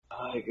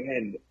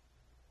again,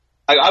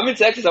 I'm in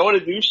Texas. I want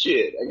to do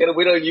shit. I gotta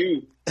wait on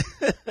you.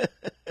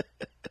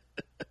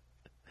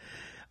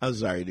 I'm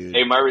sorry, dude.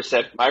 Hey, my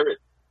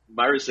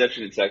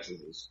reception in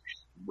Texas is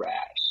trash,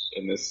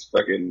 and this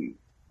fucking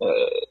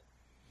the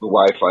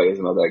Wi-Fi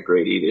isn't all that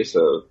great either.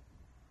 So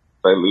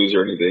if I lose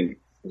or anything,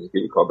 I'll just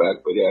give you a call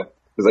back. But yeah,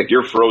 because like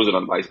you're frozen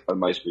on my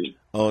screen.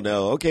 Oh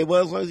no. Okay.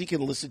 Well, as long as you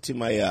can listen to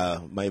my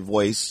my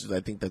voice, I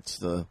think that's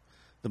the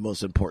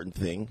most important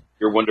thing.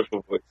 Your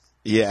wonderful voice.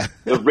 Yeah.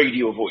 The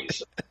radio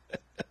voice.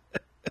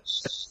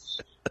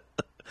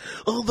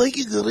 Oh, thank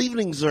you. Good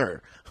evening,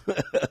 sir.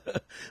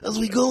 As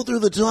we go through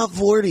the top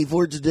 40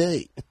 for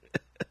today.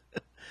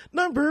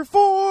 Number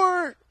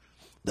 4.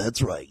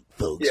 That's right,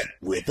 folks. Yeah.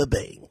 With a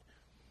bang.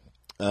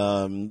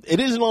 It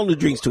isn't all the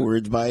drinks to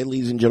words by,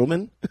 ladies and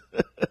gentlemen.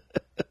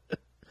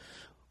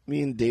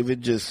 Me and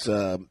David just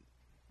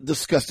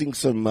discussing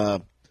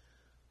some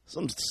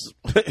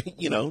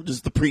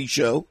just the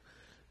pre-show,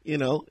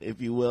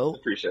 if you will.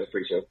 Pre-show.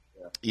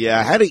 Yeah,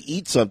 I had to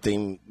eat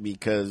something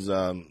because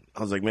I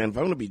was like, man, if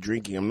I'm going to be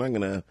drinking, I'm not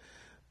going to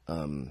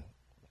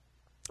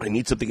I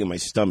need something in my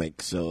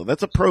stomach. So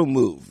that's a pro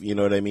move, you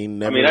know what I mean?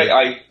 Never... I mean,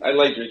 I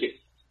like drinking.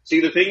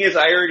 See, the thing is,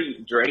 I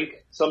already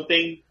drank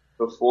something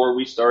before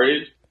we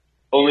started,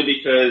 only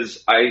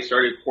because I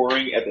started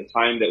pouring at the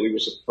time that we were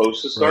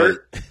supposed to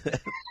start. Right.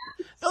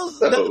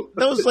 that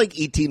was like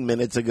 18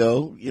 minutes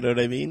ago, you know what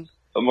I mean?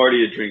 I'm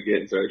already a drink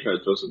in, so I'm trying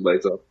to throw some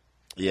lights off.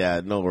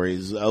 Yeah, no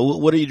worries.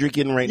 What are you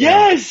drinking right now?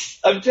 Yes,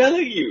 I'm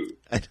telling you.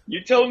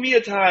 You tell me a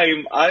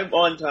time, I'm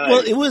on time.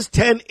 Well, it was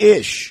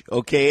 10-ish,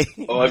 okay?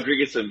 Oh, I'm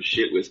drinking some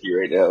shit whiskey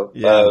right now.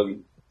 Yeah.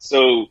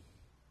 So,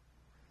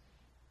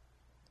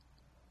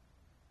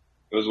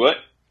 it was what?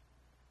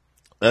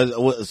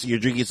 So you're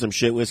drinking some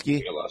shit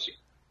whiskey? I lost you.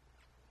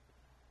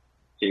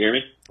 Can you hear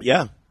me?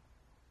 Yeah.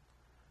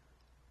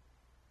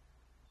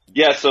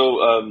 Yeah,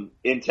 so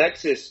in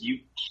Texas, you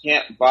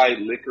can't buy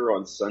liquor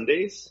on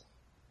Sundays.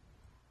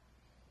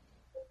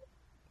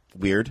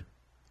 Weird.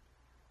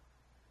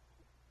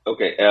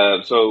 Okay,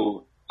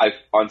 so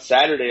on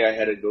Saturday I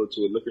had to go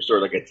to a liquor store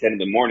like at 10 in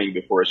the morning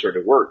before I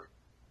started work.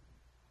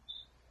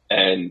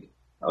 And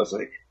I was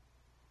like,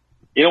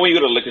 when you go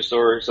to a liquor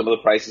store, some of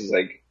the prices,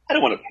 like, I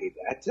don't want to pay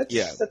that.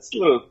 That's a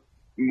little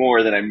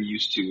more than I'm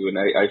used to, and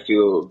I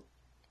feel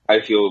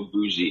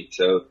bougie.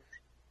 So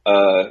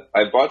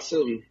I bought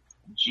some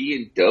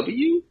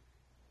G&W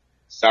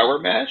Sour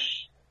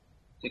Mash,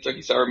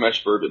 Kentucky Sour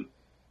Mash bourbon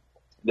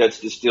that's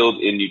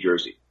distilled in New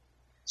Jersey.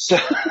 So,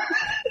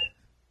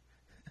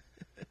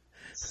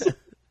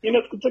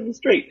 it's Kentucky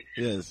straight.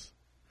 Yes.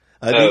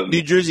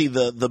 New Jersey,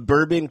 the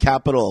bourbon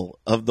capital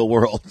of the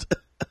world.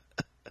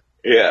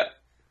 Yeah,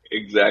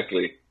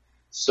 exactly.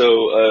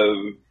 So,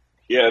 I'm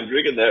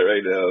drinking that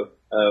right now.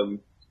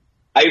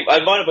 I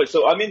modified.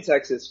 So I'm in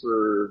Texas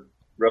for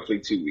roughly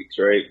 2 weeks,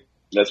 right?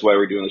 That's why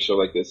we're doing a show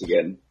like this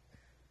again.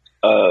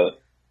 And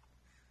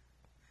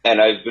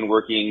I've been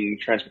working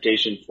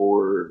transportation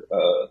for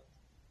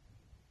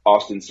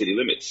Austin City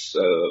Limits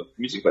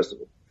Music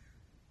Festival.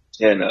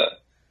 And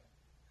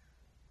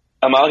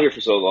I'm out here for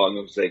so long,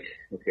 I was like,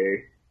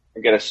 okay, I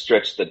got to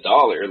stretch the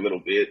dollar a little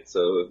bit.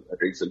 So I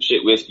drink some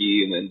shit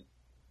whiskey and then,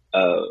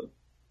 go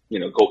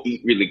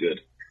eat really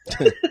good.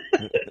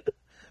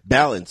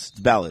 Balance.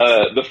 So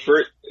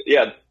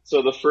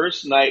the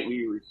first night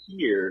we were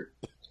here,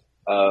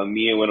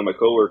 me and one of my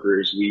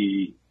coworkers,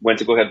 we went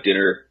to go have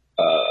dinner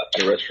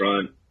at a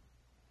restaurant.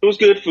 It was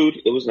good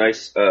food. It was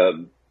nice.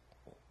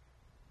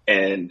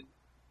 And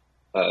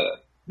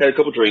had a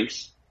couple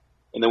drinks,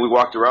 and then we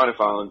walked around and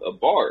found a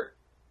bar.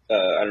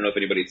 I don't know if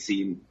anybody had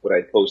seen what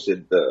I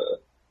posted, the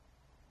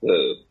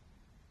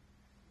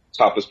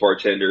topless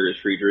bartender,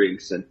 free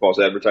drinks, and false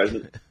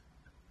advertisement.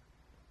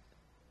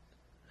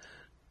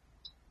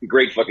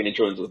 Great fucking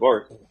intro into the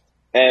bar.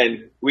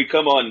 And we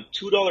come on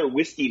 $2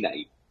 whiskey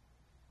night.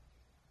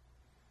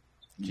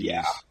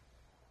 Yeah.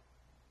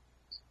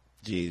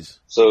 Jeez.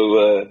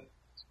 So,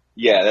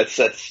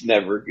 that's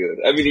never good.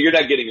 I mean, you're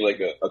not getting like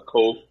a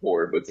cold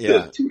pour, but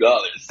still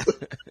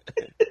 $2.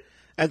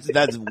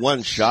 That's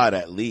one shot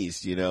at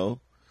least, One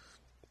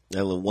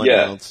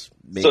ounce,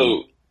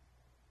 maybe.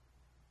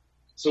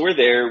 So we're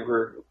there.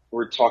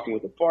 We're talking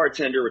with the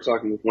bartender. We're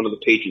talking with one of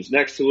the patrons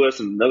next to us,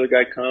 and another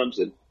guy comes,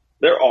 and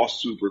they're all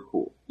super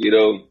cool,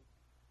 And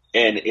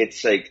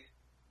it's like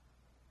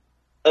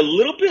a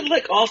little bit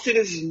like Austin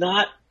is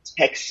not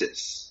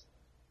Texas.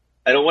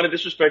 I don't want to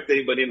disrespect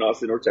anybody in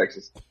Austin or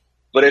Texas,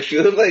 but I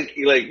feel like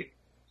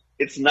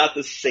it's not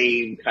the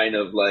same kind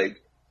of like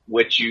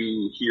what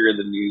you hear in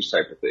the news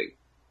type of thing.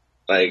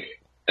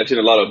 Like I've seen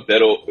a lot of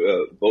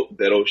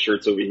Beto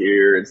shirts over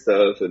here and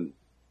stuff, and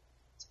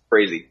it's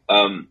crazy.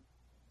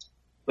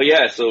 But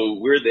yeah, so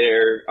we're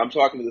there. I'm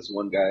talking to this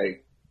one guy,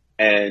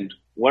 and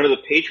one of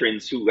the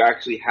patrons who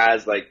actually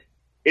has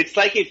it's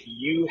like if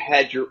you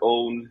had your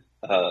own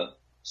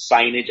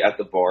signage at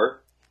the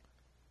bar.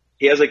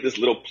 He has this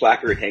little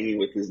placard hanging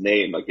with his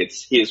name, like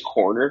it's his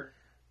corner.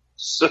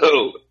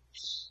 So,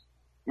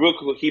 real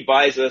cool, he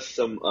buys us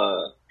some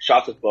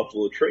shots of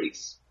Buffalo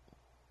Trace.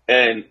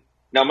 And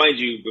Now, mind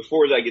you,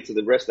 before I get to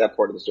the rest of that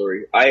part of the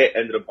story, I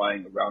ended up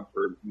buying a round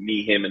for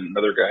me, him, and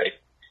another guy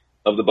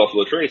of the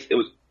Buffalo Trace. It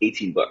was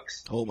 $18.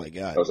 Oh my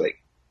God. I was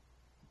like,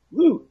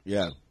 woo.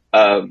 Yeah.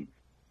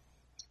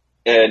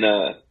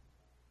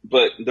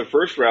 But the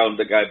first round,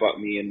 the guy bought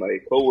me and my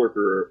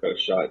coworker a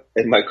shot,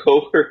 and my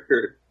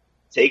coworker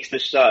takes the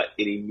shot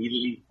and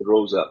immediately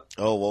throws up.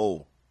 Oh,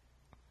 whoa.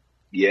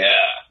 Yeah.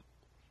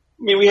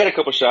 I mean, we had a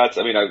couple shots.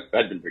 I mean,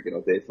 I'd been drinking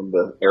all day from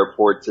the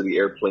airport to the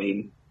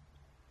airplane.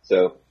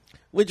 So.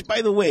 Which,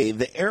 by the way,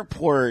 the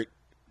airport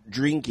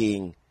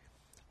drinking,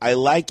 I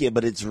like it,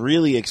 but it's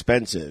really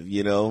expensive,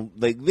 you know?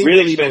 Like, they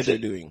really know what they're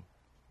doing.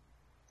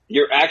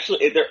 They're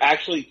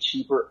actually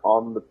cheaper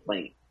on the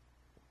plane.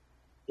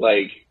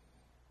 Like,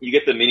 you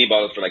get the mini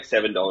bottles for like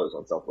 $7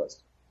 on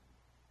Southwest.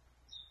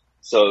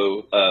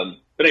 So,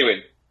 but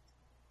anyway,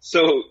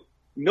 so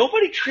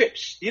nobody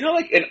trips. You know,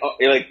 like,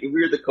 like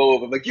we're the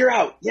Cove. I'm like, you're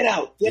out, get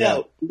out. You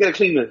gotta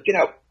clean this, get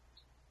out.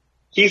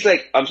 He's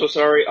like, I'm so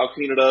sorry, I'll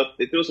clean it up.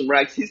 They throw some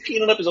rags. He's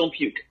cleaning up his own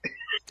puke.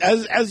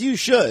 As you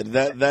should.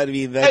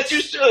 As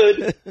you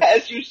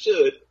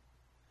should.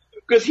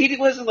 Because he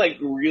wasn't like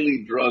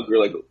really drunk or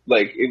like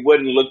it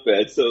wouldn't look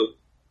bad. So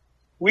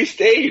we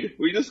stayed.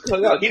 We just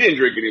hung out. He didn't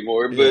drink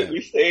anymore, but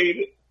we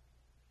stayed.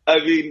 I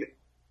mean,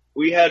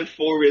 we had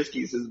 4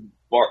 whiskeys.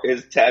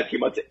 His tab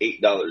came out to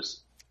 $8.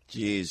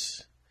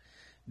 Jeez.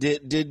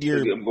 Did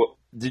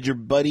your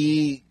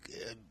buddy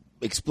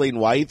explain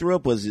why he threw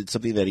up? Was it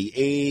something that he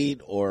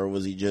ate, or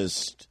was he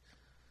just?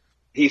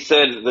 He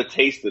said the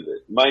taste of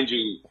it. Mind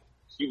you,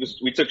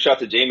 we took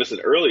shots of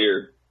Jameson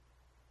earlier,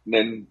 and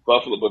then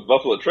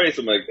Buffalo Trace.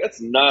 I'm like, that's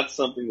not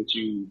something that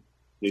you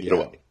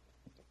throw up.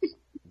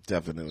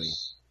 Definitely.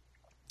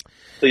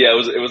 So yeah,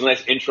 it was a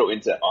nice intro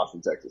into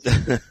Austin, Texas.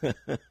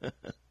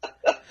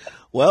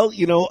 Well,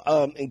 you know,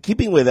 in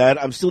keeping with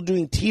that, I'm still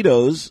doing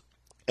Tito's,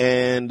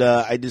 and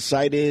I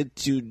decided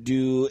to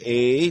do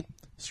a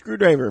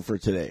screwdriver for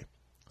today.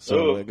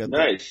 So I got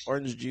nice. the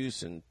orange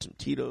juice and some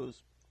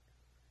Tito's.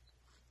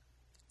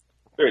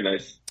 Very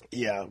nice.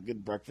 Yeah,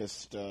 good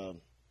breakfast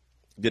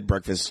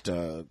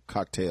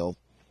cocktail.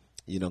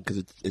 You know,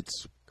 because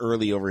it's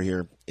early over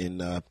here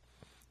in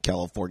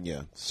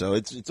California, so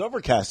it's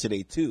overcast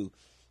today too,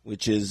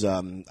 which is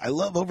I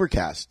love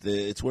overcast.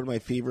 It's one of my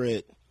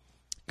favorite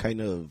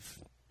kind of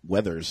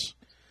weathers,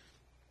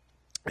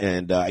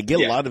 and I get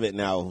a lot of it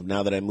now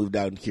that I moved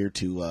down here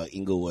to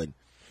Inglewood.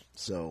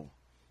 So,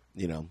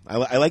 you know,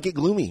 I like it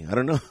gloomy. I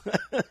don't know.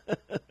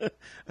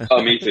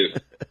 Oh, me too.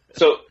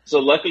 So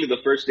luckily the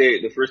first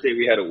day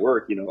we had to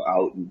work, you know,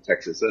 out in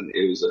Texas, and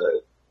it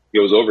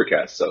was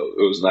overcast, so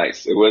it was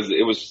nice. It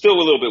was still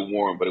a little bit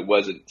warm, but it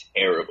wasn't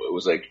terrible. It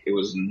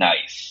was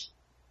nice.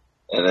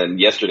 And then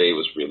yesterday it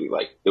was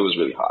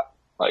really hot.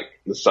 Like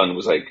the sun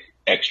was like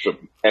extra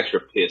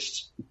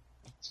pissed.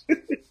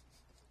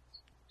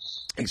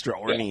 Extra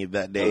orny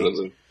that day.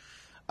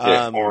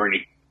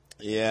 Orny.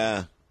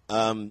 Yeah.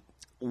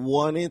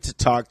 Wanted to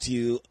talk to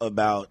you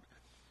about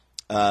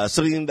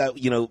something that,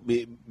 you know,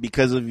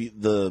 because of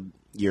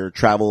your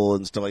travel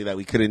and stuff like that,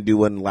 we couldn't do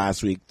one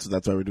last week, so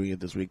that's why we're doing it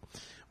this week.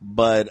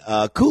 But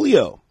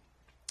Coolio,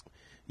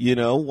 you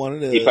know,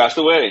 he passed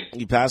away.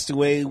 He passed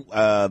away.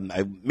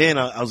 I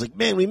was like,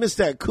 man, we missed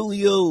that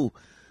Coolio,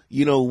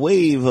 you know,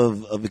 wave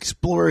of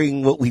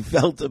exploring what we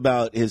felt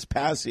about his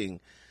passing.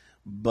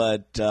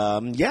 But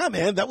yeah,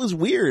 man, that was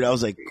weird. I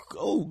was like,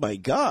 oh my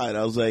God.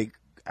 I was like,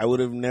 I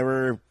would have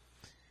never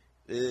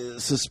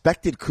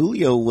suspected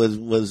Coolio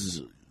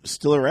was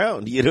still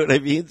around. You know what I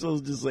mean? So I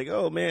was just like,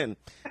 oh man,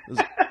 it was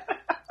a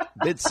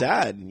bit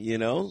sad, you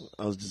know?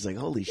 I was just like,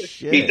 holy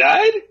shit. He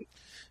died?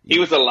 He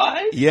was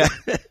alive? Yeah.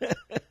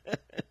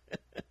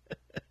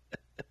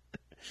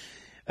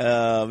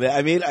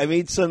 I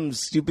made some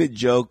stupid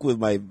joke with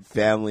my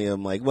family.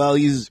 I'm like, well,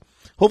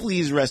 hopefully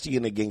he's resting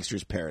in a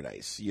gangster's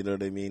paradise. You know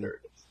what I mean?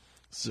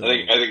 So,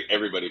 I think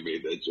everybody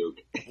made that joke.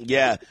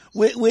 Yeah,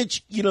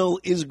 which, you know,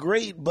 is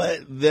great.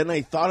 But then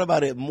I thought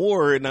about it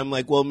more, and I'm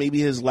like, well, maybe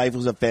his life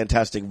was a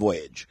fantastic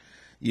voyage.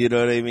 You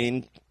know what I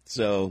mean?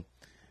 So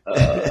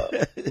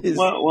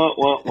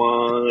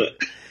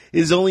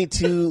his only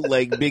 2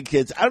 like big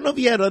hits. I don't know if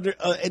he had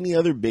any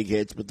other big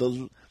hits, but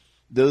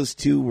those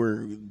 2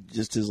 were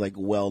just his like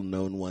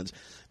well-known ones.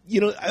 You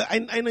know,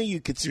 I know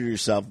you consider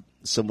yourself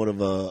somewhat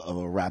of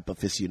a rap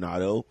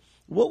aficionado.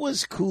 What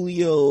was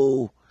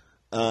Coolio?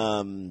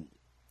 I'm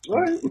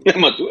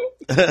not doing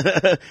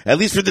it. At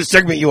least for this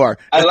segment, you are.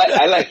 I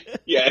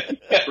like, yeah,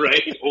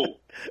 right. Oh,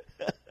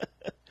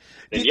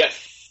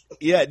 yes.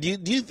 Yeah. Do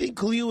you think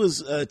Coolio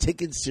was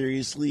taken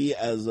seriously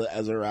as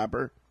a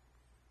rapper?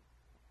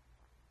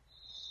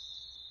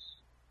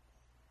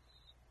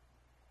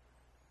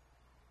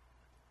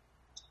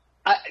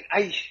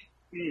 I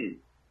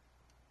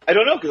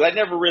don't know, because I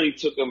never really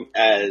took him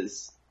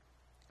as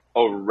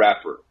a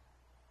rapper.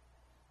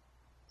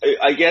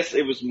 I guess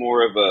it was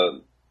more of a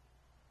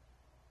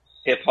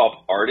hip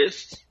hop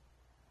artist.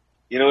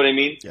 You know what I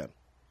mean? Yeah.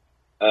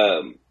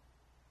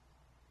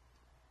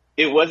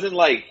 It wasn't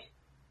like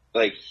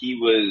he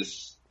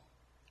was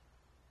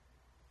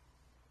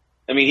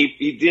I mean,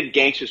 he did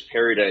Gangster's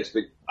Paradise,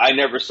 but I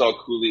never saw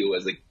Coolio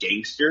as a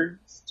gangster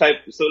type,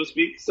 so to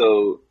speak.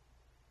 So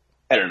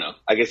I don't know.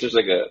 I guess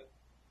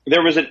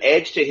there was an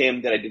edge to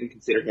him that I didn't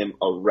consider him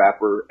a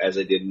rapper as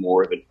I did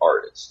more of an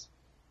artist.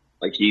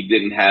 Like he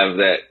didn't have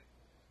that,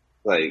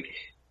 like,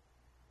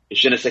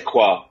 je ne sais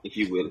quoi, if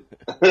you will,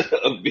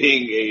 of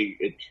being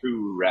a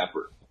true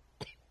rapper.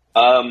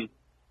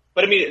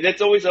 But I mean,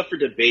 that's always up for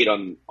debate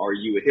on, are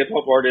you a hip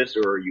hop artist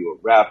or are you a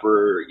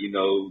rapper? You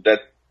know, that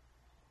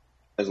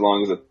as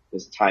long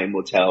as time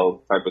will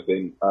tell type of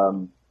thing.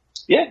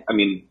 Yeah, I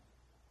mean,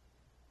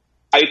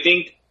 I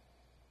think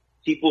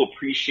people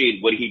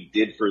appreciate what he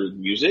did for the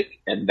music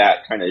and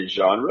that kind of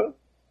genre,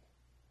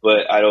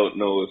 but I don't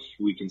know if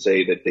we can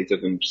say that they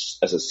took him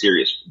as a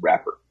serious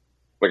rapper.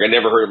 Like I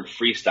never heard him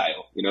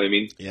freestyle. You know what I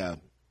mean? Yeah,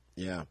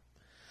 yeah.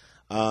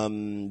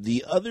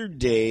 The other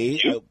day,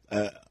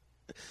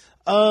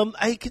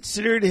 I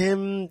considered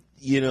him,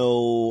 you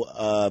know,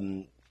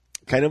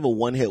 kind of a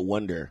one-hit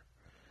wonder.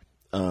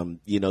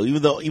 You know,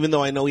 even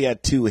though I know he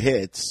had 2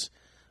 hits,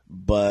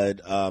 but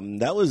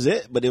that was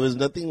it. But it was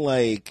nothing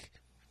like,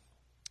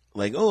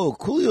 oh,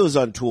 Coolio's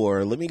on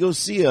tour, let me go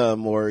see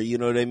him, or you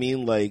know what I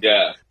mean? Like,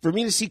 yeah. For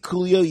me to see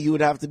Coolio, you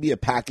would have to be a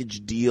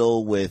package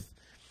deal with,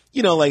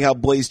 you know, like how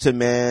Boyz II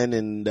Men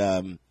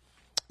and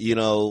you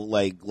know,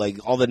 like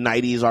all the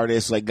 '90s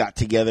artists like got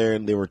together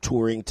and they were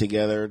touring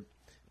together,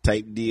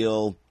 type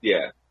deal.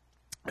 Yeah.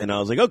 And I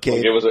was like,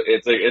 okay,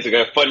 it's like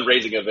a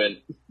fundraising event.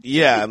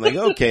 Yeah, I'm like,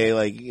 okay,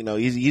 like, you know,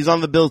 he's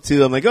on the bill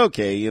too. I'm like,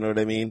 okay, you know what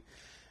I mean?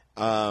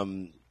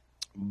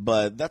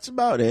 But that's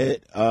about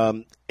it.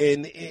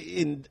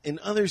 In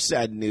other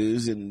sad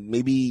news, and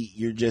maybe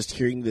you're just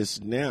hearing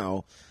this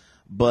now,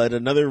 but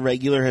another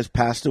regular has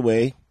passed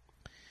away.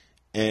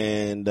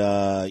 And,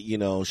 you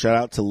know, shout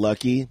out to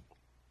Lucky,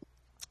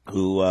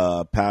 who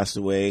passed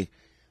away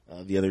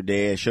the other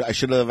day. I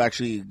should have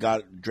actually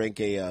drank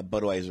a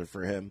Budweiser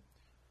for him.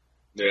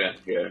 Yeah,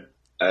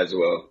 as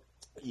well.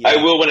 Yeah. I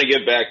will when I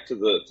get back to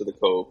the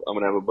Cove. I'm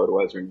gonna have a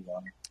Budweiser in the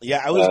honor.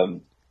 Yeah,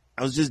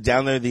 I was just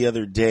down there the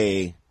other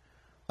day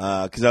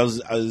because I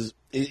was.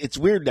 It's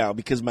weird now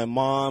because my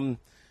mom,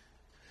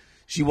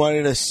 she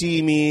wanted to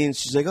see me and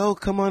she's like, "Oh,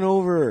 come on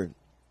over,"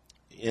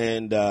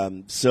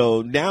 and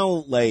so now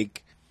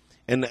like,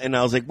 and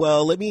I was like,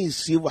 "Well, let me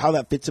see how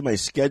that fits in my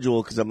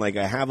schedule," because I'm like,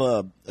 I have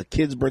a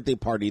kid's birthday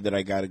party that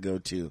I got to go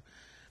to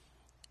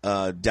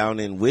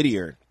down in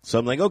Whittier. So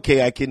I'm like,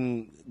 okay, I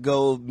can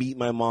go meet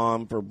my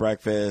mom for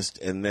breakfast,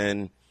 and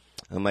then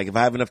I'm like, if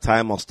I have enough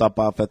time, I'll stop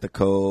off at the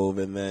Cove,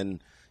 and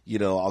then, you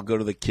know, I'll go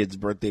to the kid's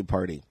birthday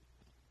party.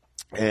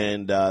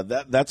 And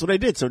that's what I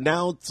did. So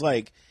now it's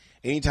like,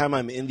 anytime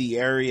I'm in the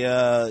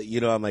area, you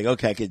know, I'm like,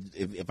 okay, I could,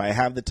 if I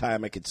have the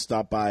time, I could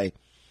stop by,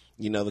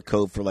 you know, the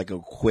Cove for like a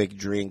quick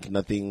drink.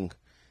 Nothing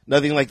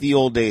like the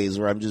old days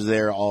where I'm just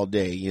there all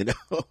day, you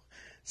know.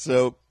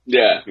 So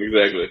yeah,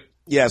 exactly.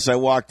 Yeah, so I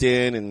walked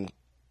in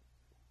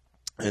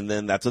and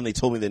then that's when they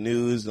told me the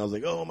news, and I was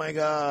like, oh, my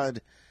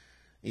God.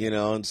 You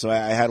know, and so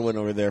I had one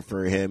over there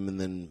for him and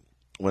then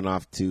went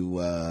off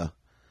to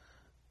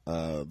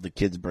the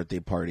kid's birthday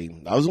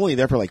party. I was only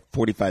there for like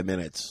 45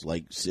 minutes.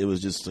 Like, it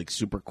was just like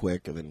super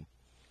quick, and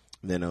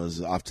then I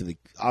was off to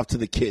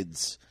the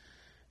kids.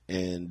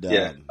 And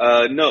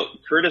no,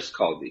 Curtis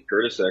called me.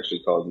 Curtis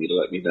actually called me to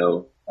let me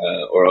know,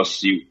 or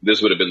else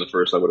this would have been the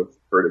first I would have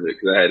heard of it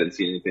because I hadn't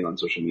seen anything on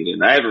social media.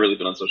 And I haven't really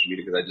been on social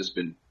media because I've just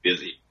been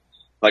busy.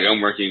 Like,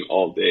 I'm working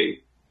all day.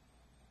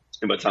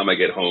 And by the time I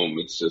get home,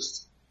 it's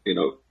just, you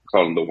know,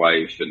 calling the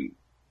wife and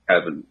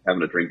having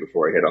a drink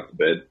before I head off to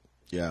bed.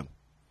 Yeah.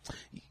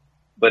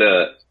 But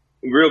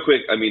real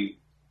quick, I mean,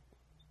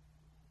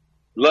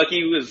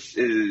 Lucky was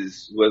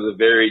a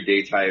very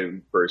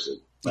daytime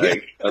person.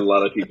 Like, a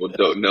lot of people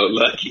don't know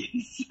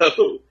Lucky.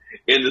 So,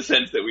 in the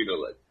sense that we know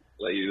Lucky.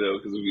 Like, you know,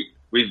 because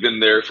we've been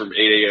there from 8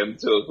 a.m.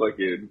 till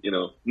fucking, you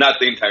know, not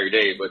the entire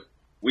day, but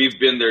we've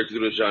been there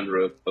through the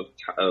genre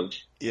of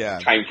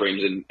time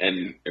frames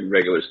and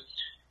regulars.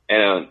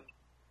 And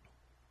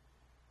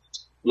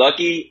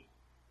Lucky,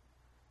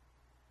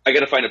 I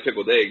gotta find a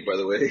pickled egg, by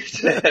the way,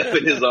 to have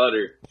in his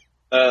honor.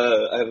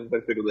 I haven't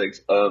found pickled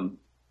eggs.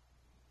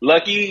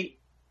 Lucky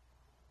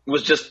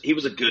he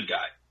was a good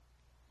guy.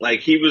 Like,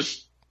 he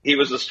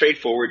was a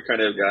straightforward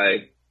kind of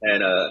guy,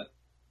 and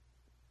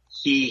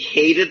he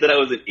hated that I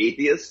was an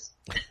atheist,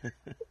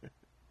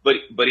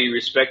 but he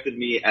respected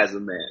me as a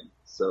man.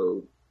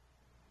 So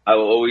I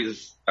would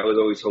always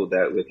hold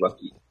that with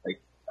Lucky.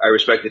 Like, I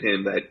respected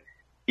him that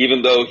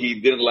even though he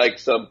didn't like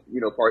some, you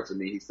know, parts of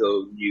me, he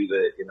still knew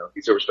that, you know,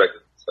 he still respected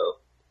me. So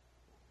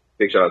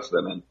big shout out to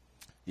that man.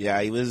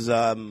 Yeah, he was,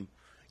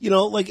 you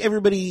know, like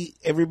everybody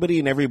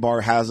in every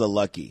bar has a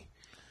Lucky,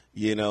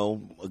 you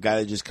know, a guy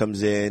that just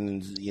comes in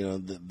and, you know,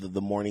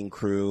 the morning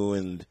crew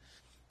and,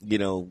 you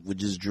know, would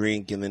just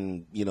drink and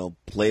then, you know,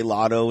 play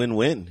lotto and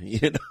win,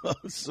 you know,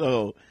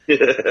 so.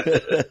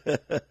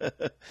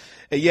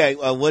 Yeah,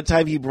 one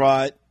time he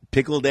brought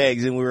pickled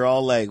eggs and we were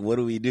all like, what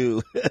do we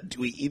do? Do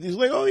we eat? He's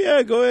like, oh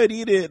yeah, go ahead,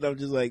 eat it. And I'm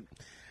just like,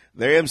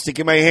 there I am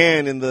sticking my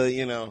hand in the,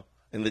 you know,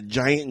 and the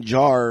giant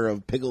jar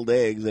of pickled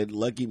eggs that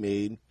Lucky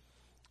made.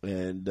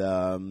 And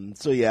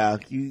so yeah,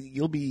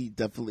 you'll be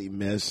definitely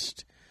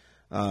missed.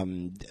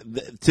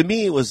 To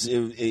me, it was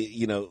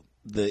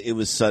it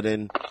was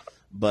sudden,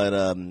 but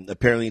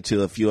apparently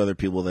to a few other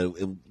people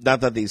not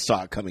that they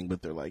saw it coming,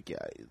 but they're like,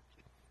 yeah,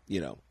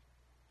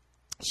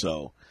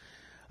 So,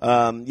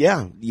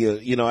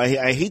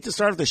 I hate to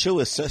start the show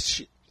with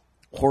such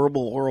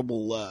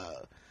horrible,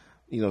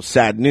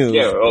 sad news.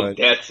 Yeah,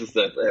 deaths and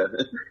stuff.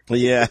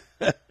 Yeah.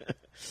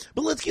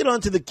 But let's get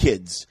on to the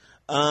kids.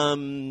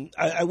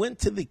 I went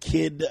to the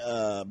kid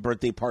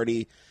birthday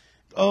party.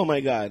 Oh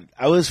my God.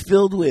 I was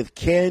filled with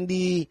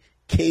candy,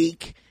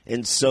 cake,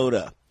 and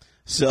soda.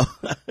 So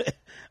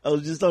I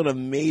was just on a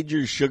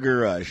major sugar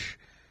rush.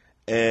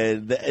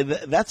 And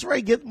that's where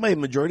I get my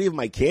majority of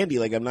my candy.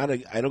 Like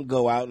I don't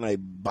go out and I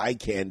buy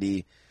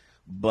candy,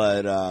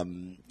 but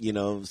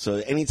so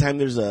anytime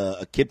there's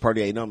a kid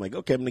party, I know I'm like,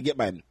 okay, I'm gonna get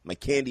my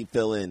candy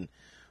fill in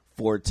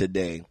for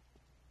today.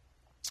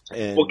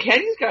 And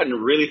candy's gotten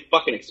really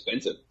fucking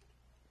expensive.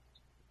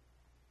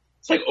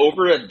 It's like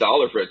over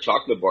 $1 for a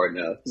chocolate bar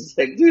now. It's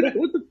like, dude,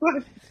 what the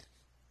fuck?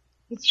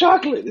 It's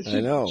chocolate. It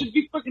should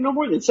be fucking no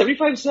more than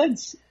 75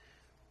 cents.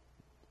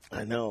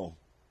 I know.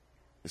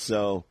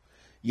 So.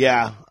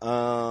 Yeah,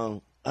 I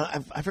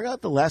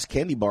forgot the last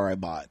candy bar I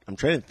bought. I'm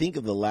trying to think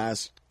of the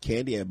last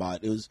candy I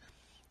bought. It was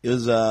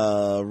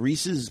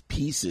Reese's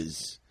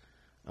Pieces.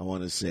 I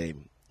want to say,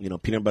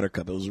 peanut butter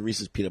cup. It was a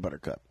Reese's peanut butter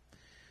cup,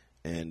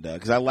 and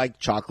because I like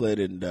chocolate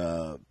and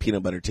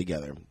peanut butter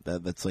together,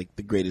 that's like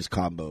the greatest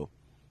combo,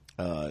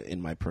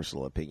 in my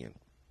personal opinion.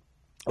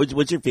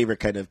 What's your favorite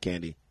kind of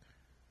candy?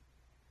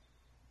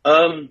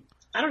 I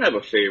don't have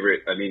a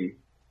favorite. I mean,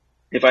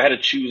 if I had to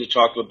choose a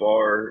chocolate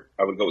bar,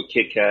 I would go with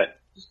Kit Kat.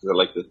 Just because I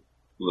like the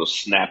little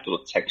snap,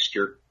 little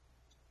texture.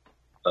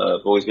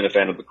 I've always been a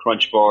fan of the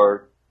Crunch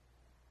Bar.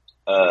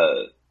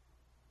 I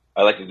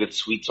like a good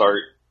sweet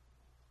tart.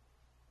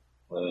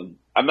 I'm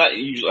not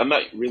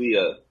really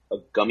a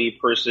gummy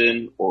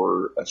person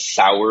or a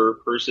sour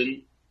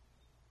person.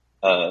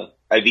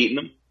 I've eaten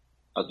them.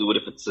 I'll do it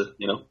if it's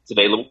it's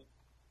available,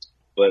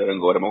 but I don't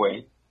go out of my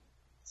way.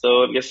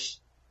 So I guess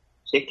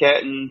Kit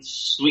Kat and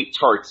sweet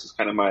tarts is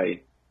kind of my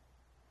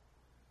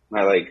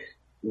like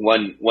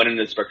one end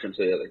of the spectrum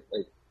to the other,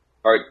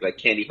 hard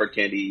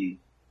candy,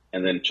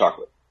 and then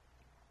chocolate.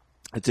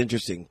 It's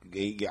interesting.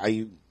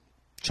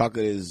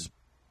 Chocolate is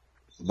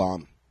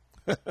bomb.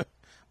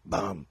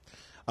 Bomb.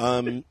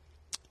 Have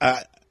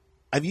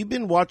you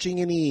been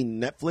watching any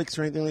Netflix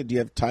or anything? Do you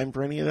have time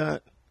for any of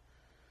that?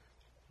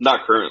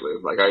 Not currently.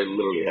 Like I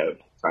literally have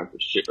time for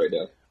shit right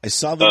now. I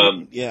saw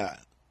the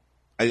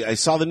I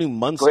saw the new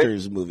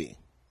Munsters movie.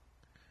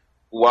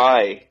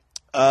 Why?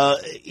 I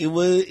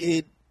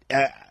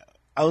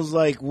was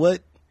like,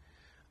 what?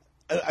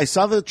 I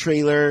saw the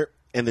trailer,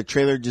 and the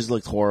trailer just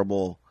looked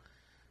horrible.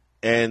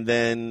 And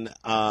then,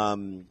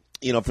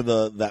 for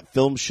that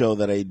film show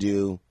that I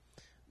do,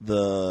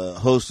 the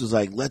host was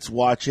like, let's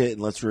watch it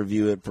and let's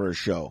review it for a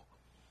show.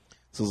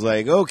 So I was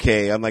like,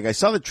 okay. I'm like, I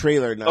saw the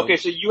trailer. Now. Okay,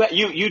 so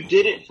you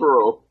did it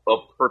for a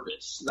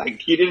purpose.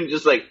 Like, you didn't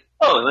just like,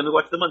 oh, let me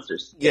watch the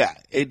Munsters. Yeah.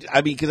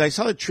 Because I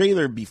saw the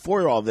trailer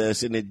before all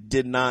this, and it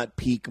did not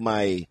pique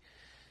my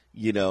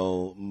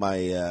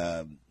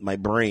my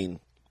brain.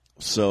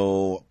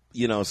 So,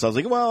 so I was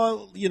like,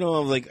 well, I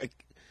was like,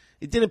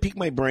 it didn't pique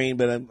my brain,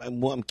 but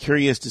I'm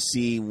curious to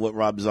see what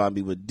Rob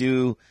Zombie would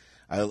do.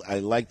 I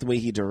like the way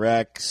he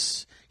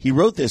directs. He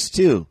wrote this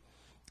too.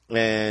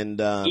 And,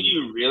 do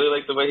you really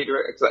like the way he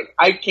directs? Like,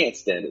 I can't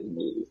stand it in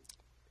movies.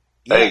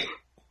 Yeah. Like,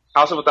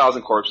 House of a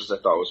Thousand Corpses I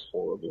thought was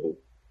horrible.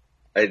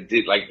 I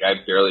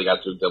barely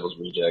got through Devil's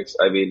Rejects.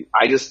 I mean,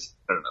 I don't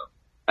know.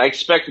 I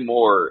expect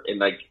more,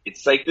 and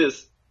it's like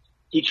this.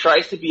 He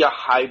tries to be a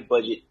high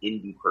budget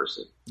indie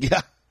person. Yeah.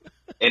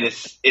 And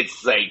it's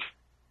like,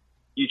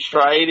 you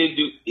try to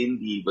do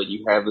indie, but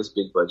you have this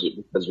big budget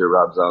because you're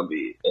Rob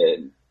Zombie.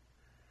 And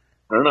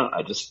I don't know.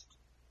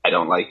 I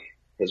don't like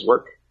his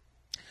work.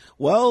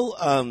 Well,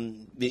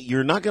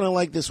 you're not going to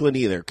like this one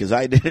either, because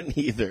I didn't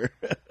either.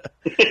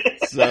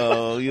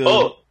 So,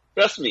 Oh,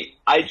 trust me.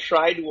 I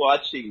tried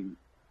watching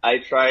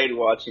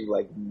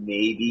like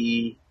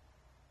maybe,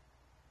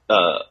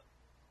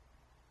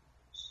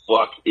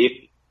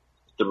 if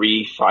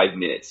 3-5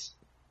 minutes,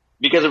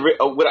 because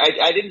what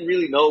I didn't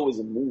really know it was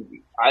a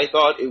movie. I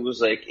thought it was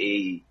like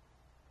a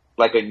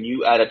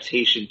new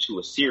adaptation to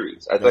a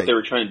series. I thought they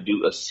were trying to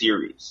do a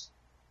series,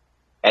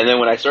 and then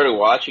when I started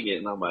watching it,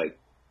 and I'm like,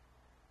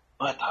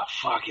 what the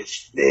fuck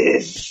is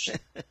this?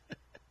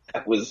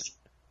 That was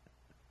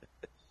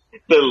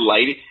the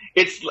lighting.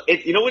 It's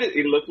you know what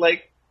it looked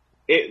like?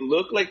 It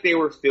looked like they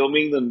were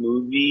filming the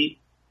movie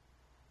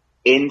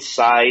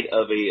inside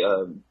of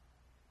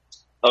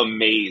a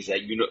maze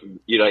at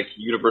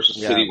Universal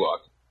City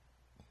Walk,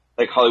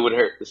 like Hollywood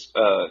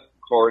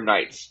Horror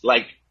Nights.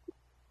 Like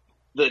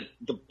the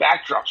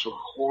backdrops were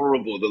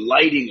horrible, the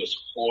lighting was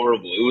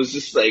horrible. It was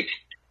just like,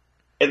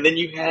 and then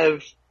you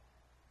have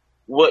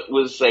what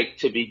was like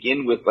to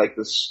begin with like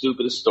the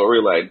stupidest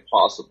storyline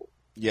possible.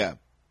 Yeah,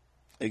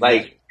 exactly.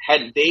 Like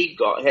had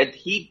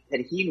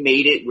he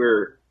made it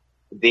where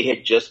they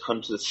had just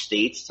come to the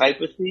States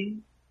type of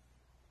thing,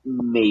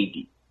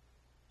 maybe.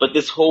 But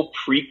this whole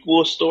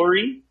prequel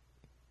story,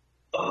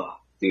 oh,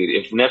 dude,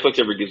 if Netflix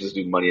ever gives this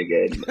dude money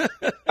again,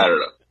 I don't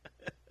know.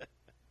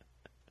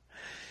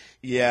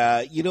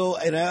 Yeah,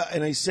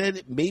 and I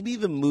said maybe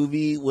the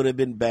movie would have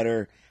been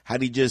better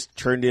had he just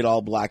turned it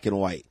all black and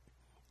white.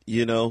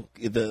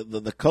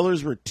 The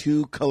colors were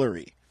too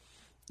colory.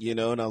 And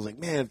I was like,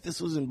 man, if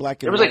this was in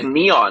black and white. It was like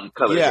neon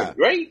colors, yeah.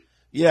 Right?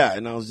 Yeah,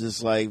 and I was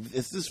just like,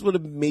 if this would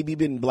have maybe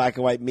been black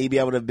and white, maybe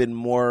I would have been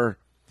more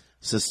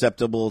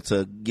susceptible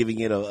to giving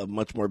it a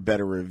much more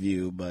better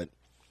review. But,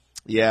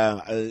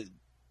 yeah,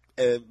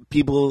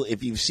 people,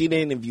 if you've seen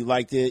it and if you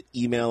liked it,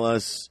 email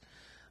us.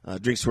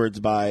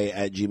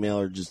 drinkswordsby@gmail,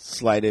 or just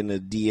slide in a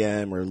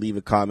DM or leave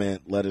a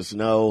comment, let us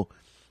know.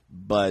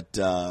 But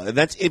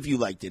that's if you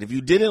liked it. If you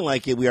didn't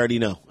like it, we already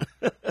know.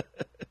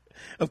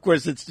 Of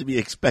course, it's to be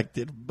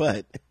expected.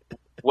 But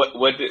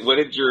what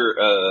did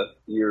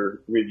your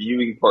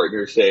reviewing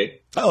partner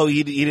say? Oh,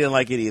 he didn't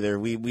like it either.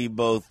 We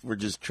both were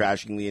just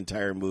trashing the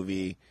entire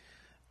movie,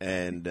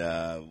 and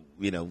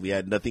we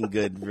had nothing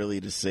good really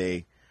to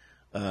say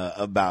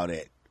about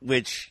it,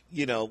 which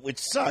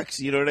sucks.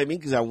 You know what I mean?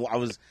 Because I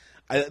was.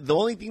 The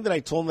only thing that I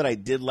told him that I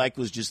did like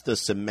was just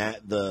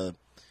the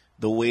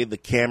way the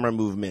camera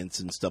movements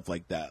and stuff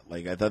like that.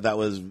 Like, I thought that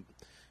was,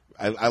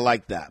 I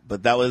liked that,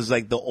 but that was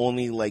like the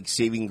only like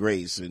saving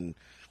grace. And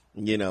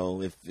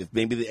if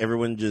maybe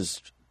everyone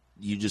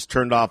you just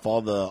turned off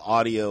all the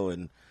audio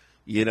and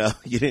you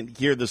didn't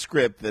hear the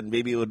script, then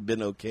maybe it would have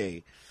been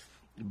okay.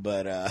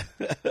 But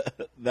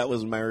that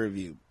was my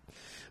review.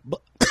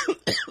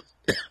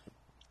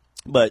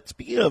 But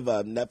speaking of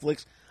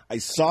Netflix, I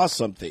saw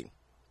something.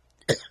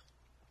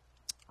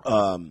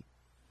 And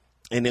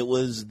it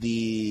was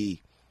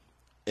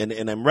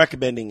and I'm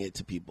recommending it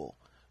to people,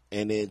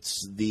 and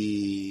it's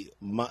the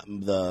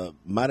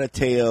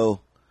Manateo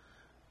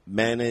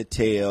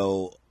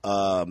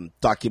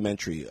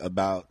documentary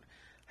about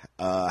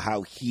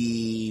how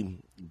he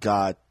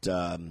got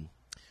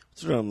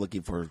what's what I'm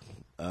looking for,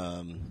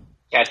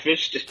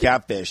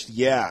 catfished.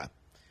 Yeah.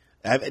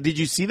 Did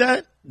you see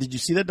that? Did you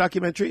see that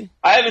documentary?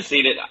 I haven't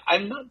seen it.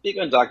 I'm not big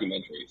on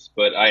documentaries,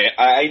 but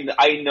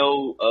I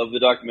know of the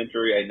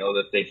documentary. I know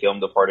that they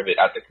filmed a part of it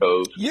at the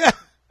Cove. Yeah,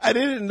 I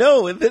didn't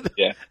know. And then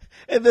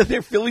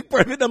they're filming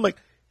part of it, and I'm like,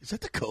 is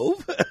that the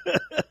Cove?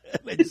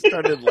 And I just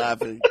started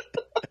laughing.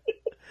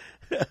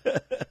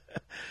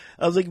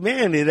 I was like,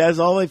 man, it has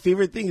all my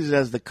favorite things. It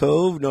has the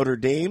Cove, Notre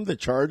Dame, the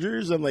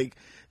Chargers. I'm like,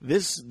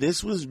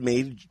 this was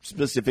made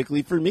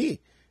specifically for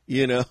me,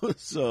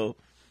 so...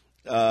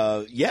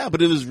 yeah,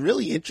 but it was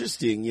really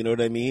interesting, you know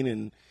what I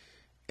mean?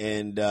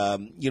 And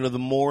the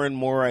more and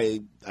more I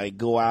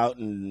go out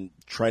and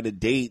try to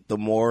date, the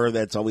more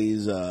that's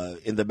always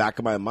in the back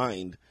of my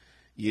mind,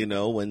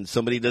 when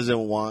somebody doesn't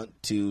want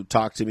to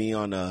talk to me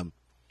on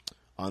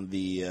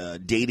the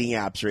dating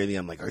apps or anything,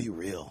 I'm like, are you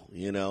real?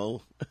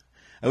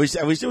 I wish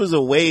there was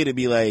a way to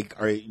be like,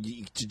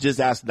 to just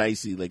ask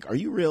nicely, like, are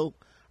you real?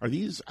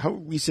 How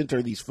recent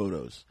are these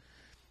photos?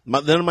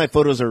 None of my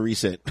photos are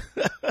recent.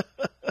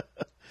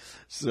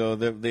 So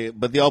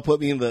but they all put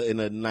me in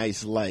a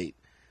nice light.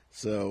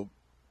 So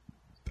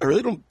I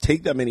really don't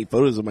take that many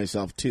photos of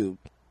myself too.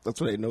 That's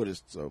what I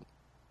noticed. So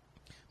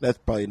that's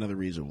probably another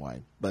reason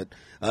why. But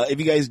if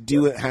you guys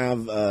do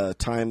have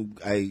time,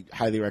 I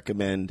highly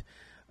recommend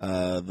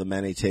the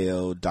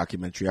Manateo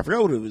documentary. I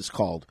forgot what it was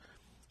called.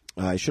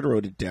 I should have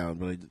wrote it down,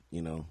 but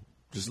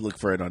just look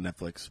for it on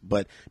Netflix.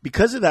 But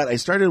because of that, I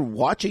started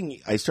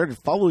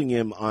following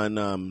him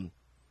on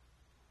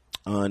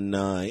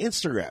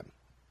Instagram,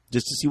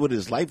 just to see what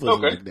his life was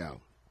like now.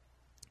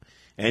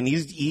 And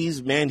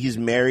he's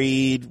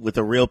married with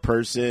a real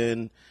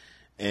person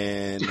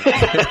and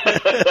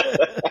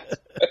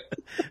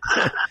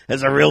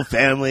has a real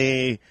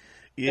family.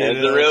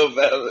 A real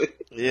family.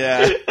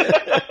 Yeah.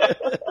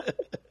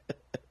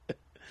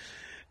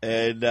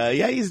 And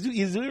he's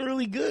doing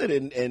really good,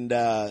 and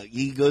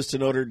he goes to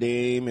Notre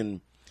Dame, and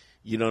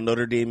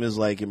Notre Dame has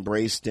like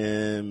embraced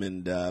him,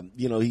 and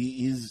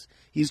he's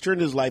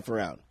turned his life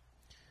around.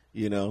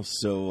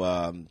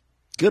 So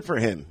good for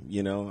him.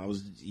 I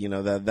was,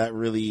 that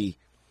really,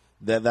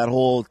 that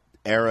whole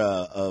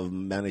era of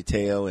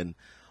Manateo and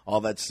all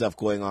that stuff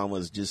going on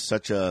was just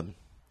it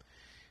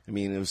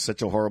was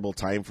such a horrible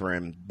time for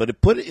him. But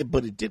it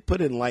did put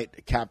in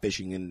light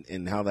catfishing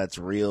and how that's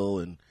real,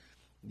 and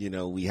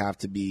we have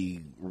to be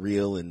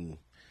real, and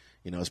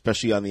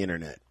especially on the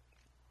internet.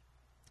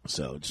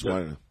 So just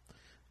wanted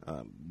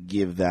to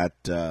give that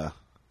a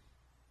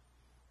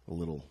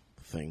little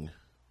thing.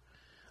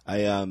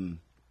 I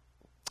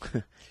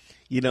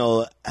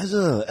as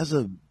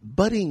a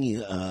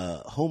budding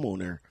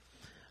homeowner,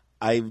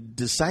 I've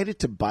decided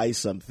to buy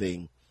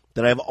something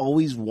that I've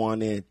always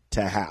wanted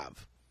to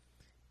have,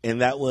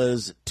 and that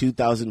was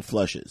 2,000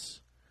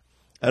 flushes.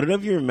 I don't know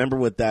if you remember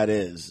what that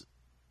is,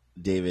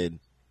 David.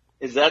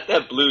 Is that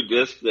blue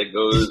disc that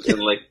goes in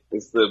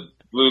it's the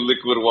blue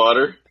liquid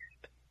water?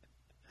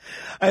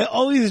 I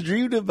always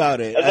dreamed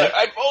about it.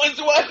 I've always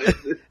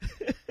wanted.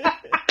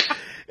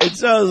 And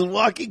so I was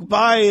walking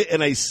by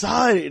and I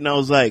saw it and I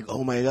was like,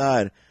 oh my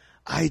God,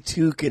 I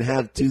too can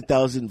have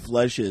 2,000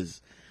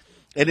 flushes.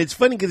 And it's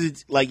funny because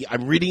it's like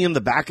I'm reading in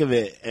the back of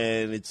it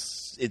and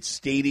it's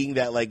stating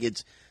that like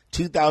it's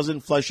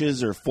 2,000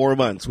 flushes or 4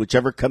 months,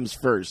 whichever comes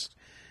first.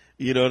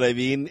 You know what I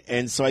mean?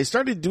 And so I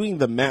started doing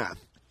the math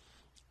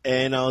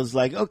and I was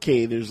like,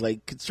 okay, there's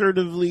like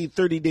conservatively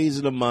 30 days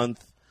in a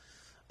month,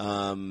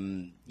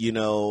 you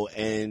know,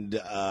 and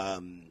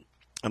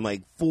I'm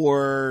like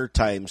 4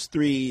 times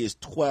 3 is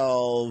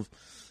 12.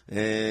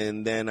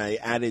 And then I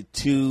added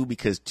 2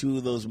 because 2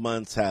 of those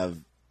months have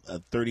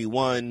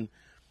 31.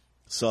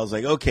 So I was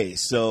like, okay,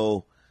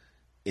 so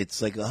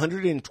it's like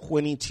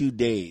 122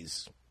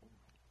 days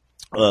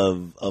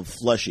of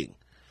flushing.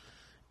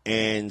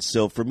 And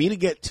so for me to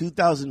get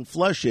 2,000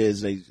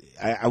 flushes,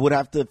 I would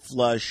have to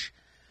flush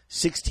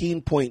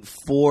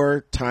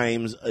 16.4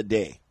 times a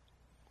day.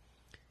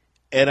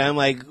 And I'm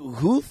like,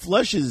 who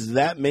flushes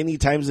that many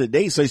times a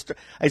day? So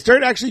I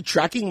started actually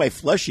tracking my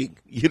flushing.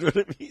 You know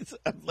what I mean? So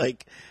I'm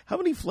like, how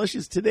many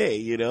flushes today?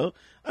 You know,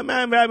 I'm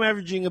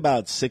averaging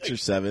about 6 or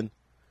 7.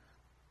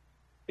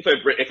 If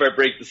I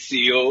break the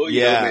seal,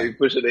 you know, maybe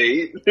push an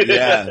 8.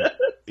 Yeah.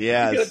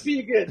 You're gonna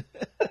be good.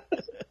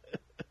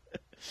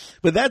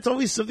 But that's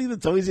always something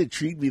that's always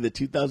intrigued me, the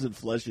 2,000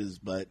 flushes.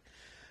 But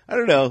I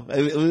don't know.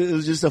 It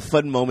was just a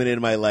fun moment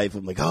in my life.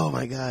 I'm like, oh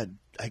my God,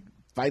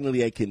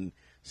 finally I can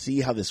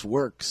see how this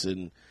works.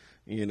 And,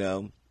 you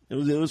know, it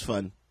was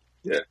fun.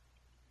 Yeah.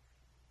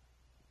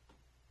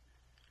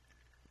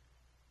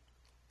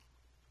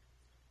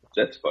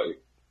 That's funny.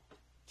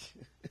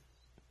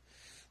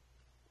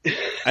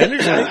 I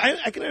understand.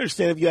 I can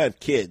understand if you have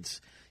kids,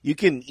 you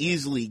can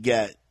easily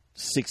get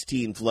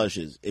 16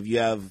 flushes. If you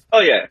have,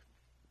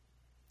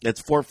 that's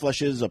 4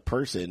 flushes a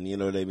person. You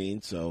know what I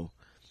mean? So,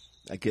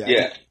 I could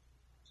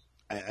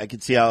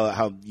see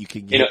how you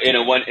can get in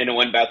a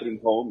one bathroom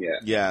home. Yeah.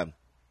 Yeah.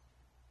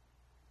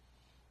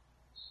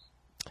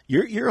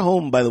 Your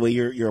home, by the way,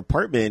 your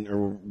apartment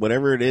or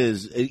whatever it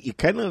is, it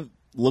kind of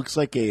looks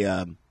like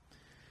a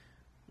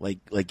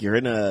like you're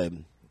in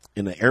an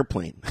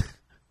airplane.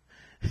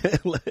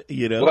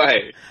 You know,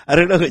 right? I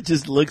don't know. It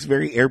just looks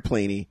very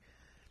airplaney.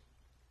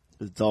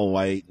 It's all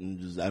white and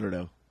just, I don't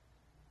know.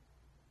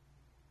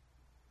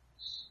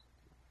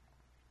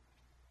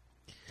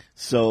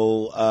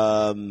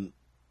 So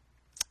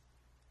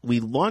we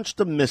launched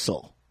a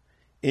missile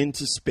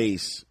into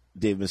space.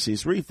 Dave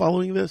Macias, were you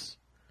following this?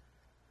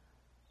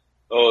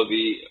 Oh,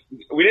 we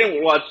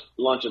didn't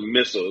launch a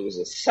missile. It was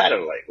a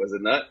satellite, was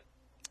it not?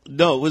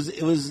 No,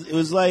 it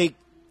was like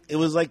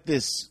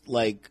this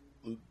like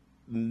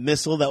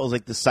missile that was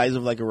like the size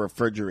of like a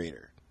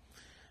refrigerator.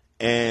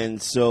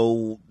 And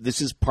so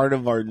this is part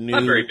of our new...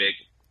 Not very big.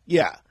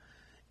 Yeah.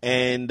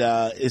 And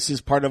this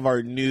is part of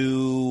our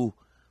new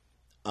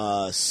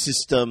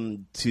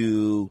system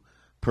to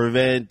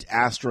prevent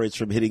asteroids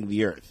from hitting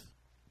the Earth.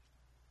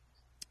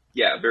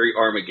 Yeah, very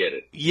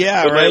Armageddon.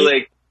 Yeah, but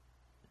right?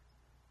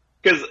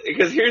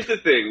 Because here's the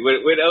thing.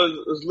 When I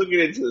was looking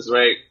into this,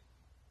 right?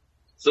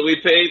 So we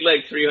paid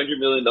like $300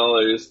 million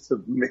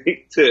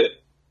to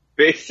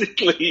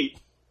basically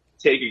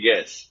take a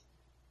guess,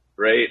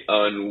 right,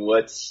 on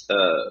what's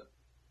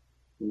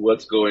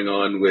going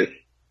on with,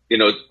 you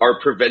know, our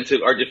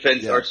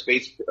defense, our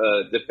space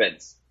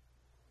defense.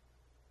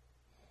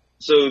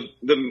 So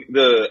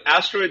the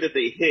asteroid that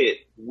they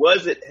hit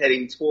wasn't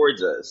heading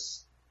towards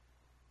us,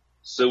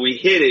 so we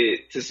hit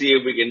it to see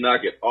if we can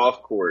knock it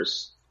off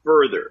course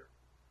further.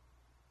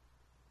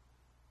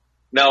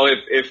 Now,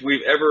 if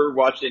we've ever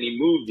watched any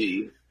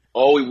movie,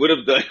 all we would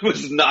have done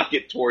was knock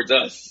it towards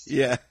us.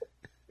 Yeah.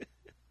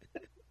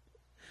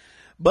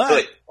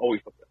 But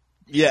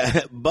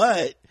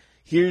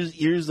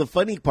here's the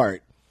funny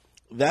part.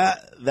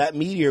 That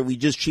meteor, we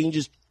just changed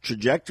its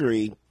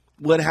trajectory.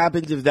 What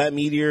happens if that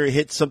meteor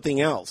hits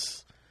something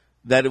else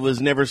that it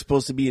was never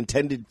supposed to be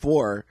intended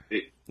for,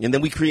 and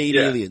then we create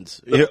aliens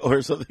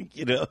or something,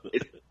 you know?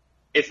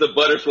 It's the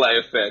butterfly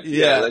effect.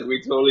 Yeah, like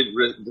we totally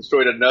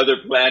destroyed another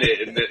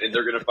planet, and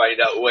they're going to find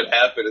out what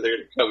happened, and they're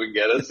going to come and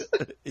get us.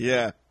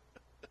 Yeah.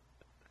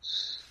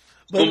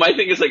 Well, my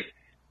thing is like,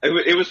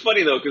 it was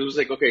funny though, because it was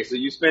like, okay, so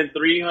you spent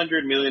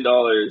 $300 million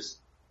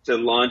to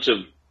launch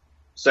a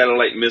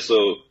satellite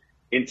missile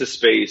into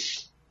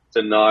space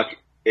to knock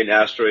an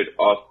asteroid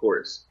off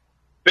course.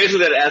 Basically,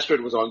 that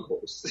asteroid was on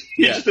course.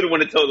 You just didn't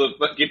want to tell the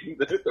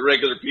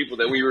regular people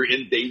that we were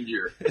in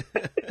danger.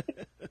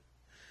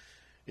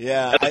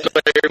 Yeah, that's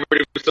why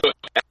everybody was so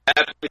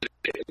happy.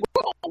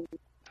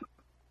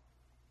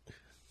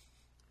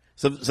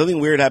 Something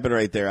weird happened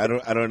right there. I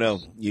don't know.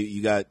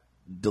 You got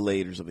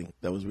delayed or something.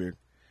 That was weird.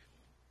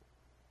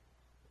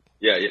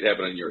 Yeah, it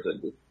happened on your side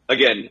too.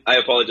 Again, I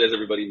apologize,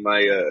 everybody.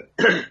 My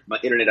my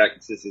internet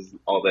access isn't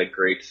all that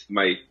great.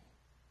 My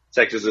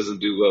Texas doesn't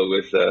do well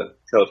with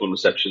telephone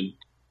reception.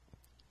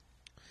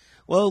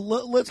 Well,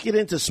 let's get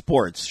into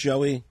sports, shall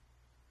we?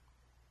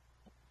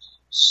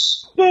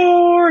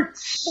 Sports.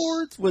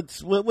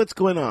 Sports. What's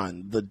going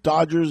on? The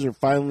Dodgers are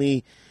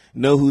finally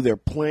know who they're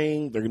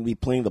playing. They're going to be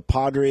playing the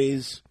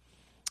Padres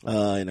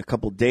in a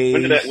couple days.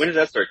 When does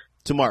that start?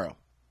 Tomorrow.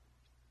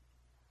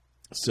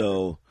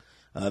 So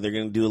they're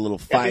going to do a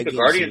little I think the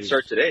Guardians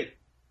start today.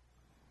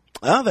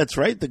 Oh, that's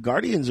right. The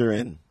Guardians are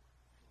in.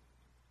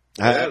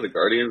 Yeah, the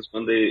Guardians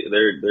won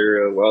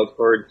their wild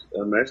card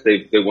match.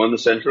 They won the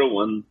Central,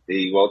 won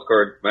the wild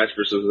card match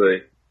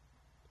versus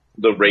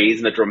the Rays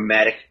in a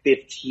dramatic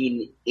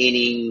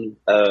 15-inning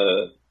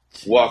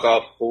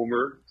walk-off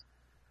homer.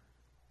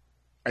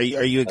 Are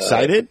you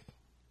excited?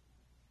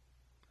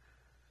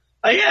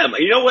 I am.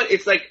 You know what?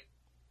 It's like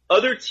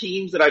other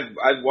teams that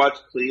I've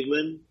watched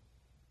Cleveland.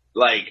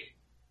 Like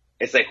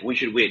it's like we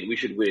should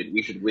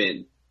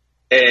win.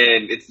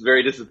 And it's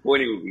very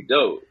disappointing when we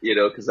don't,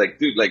 because like,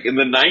 dude, like in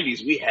the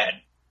 90s, we had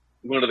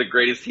one of the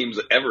greatest teams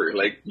ever.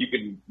 Like you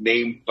could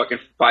name fucking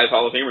 5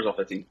 Hall of Famers off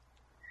that team.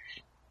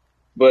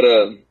 But,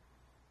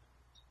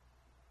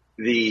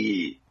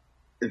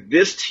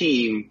 this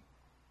team,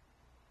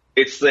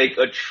 it's like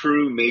a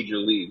true major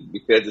league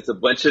because it's a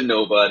bunch of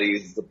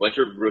nobodies. It's a bunch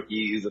of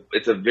rookies.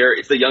 It's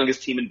the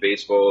youngest team in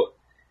baseball.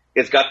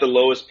 It's got the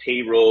lowest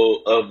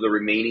payroll of the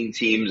remaining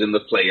teams in the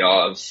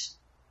playoffs.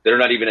 They're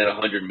not even at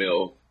 100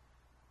 mil.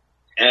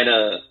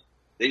 And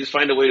they just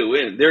find a way to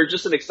win. They're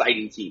just an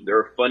exciting team.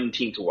 They're a fun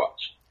team to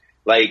watch.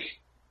 Like,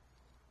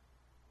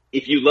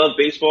 if you love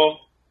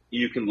baseball,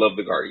 you can love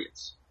the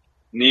Guardians.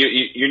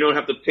 You don't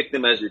have to pick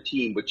them as your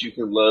team, but you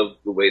can love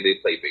the way they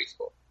play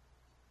baseball.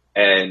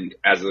 And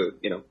as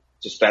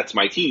just that's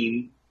my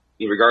team.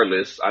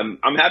 Regardless, I'm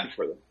happy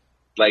for them.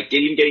 Like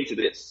even getting to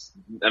this,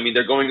 I mean,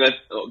 they're going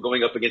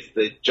up against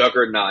the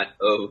juggernaut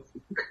of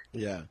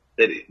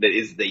that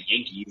is the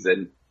Yankees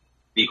and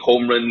the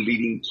home run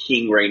leading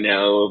king right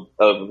now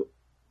of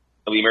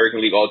the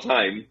American League all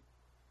time.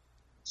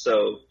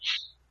 So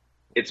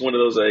it's one of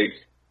those like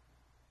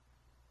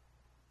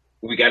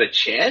we got a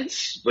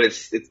chance, but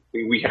it's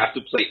we have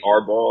to play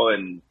our ball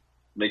and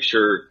make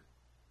sure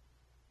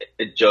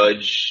a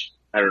judge,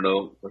 I don't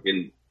know,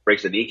 fucking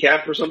breaks a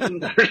kneecap or something.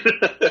 That's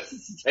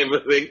the type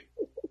of thing.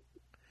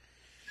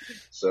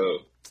 So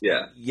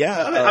yeah.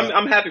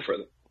 I'm happy for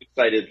them.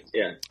 Excited,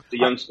 yeah. It's a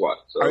young squad,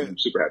 so I'm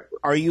super happy for them.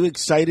 Are you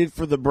excited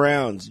for the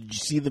Browns? Did you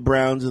see the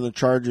Browns and the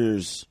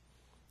Chargers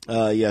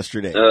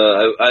yesterday?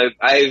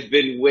 I've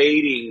been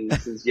waiting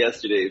since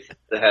yesterday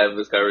to have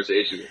this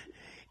conversation.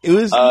 It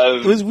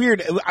was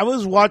weird. I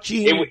was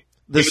watching.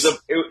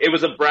 It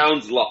was a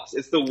Browns loss.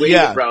 It's the way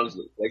the Browns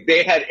lose. Like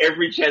they had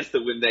every chance to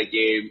win that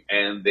game,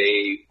 and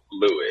they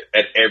blew it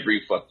at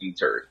every fucking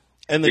turn.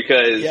 And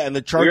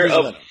the Chargers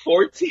we're up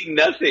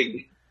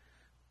 14-0.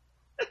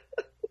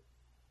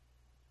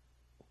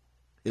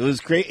 It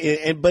was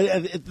great, but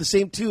at the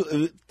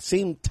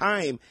same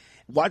time,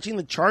 watching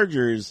the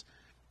Chargers,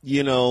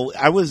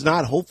 I was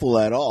not hopeful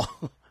at all,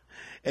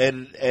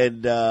 and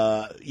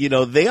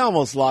they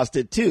almost lost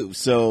it too.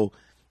 So,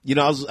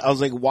 I was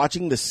like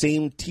watching the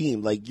same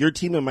team, like your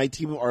team and my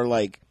team are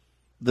like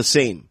the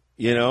same.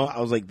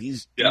 I was like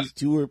these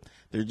two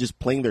they're just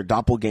playing their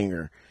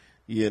doppelganger.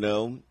 It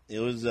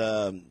was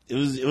a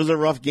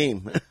rough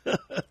game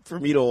for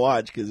me to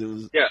watch because it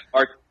was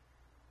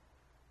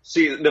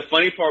See, the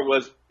funny part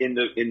was in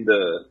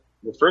the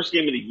first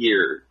game of the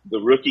year, the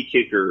rookie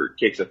kicker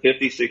kicks a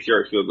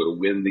 56-yard field goal to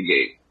win the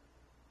game.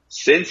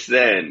 Since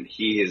then,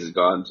 he has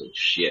gone to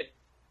shit.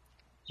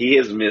 He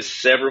has missed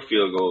several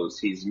field goals.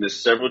 He's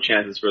missed several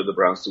chances for the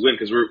Browns to win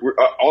because we're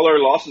all our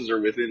losses are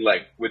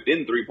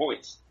within 3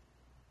 points,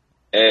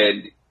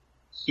 and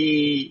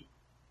he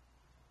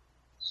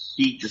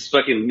just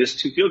fucking missed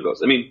 2 field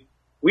goals. I mean,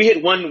 we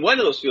hit one of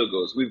those field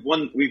goals.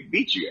 We've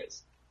beat you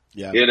guys.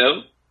 Yeah,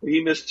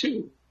 he missed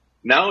 2.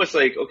 Now it's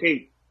like,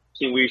 okay,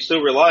 can we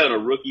still rely on a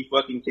rookie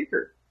fucking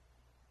kicker?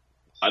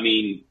 I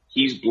mean,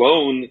 he's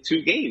blown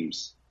 2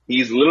 games.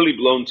 He's literally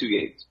blown 2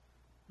 games.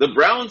 The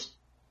Browns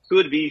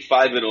could be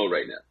 5-0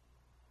 right now.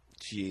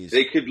 Jeez.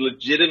 They could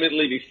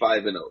legitimately be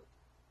 5-0.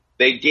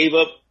 They gave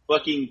up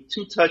fucking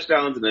 2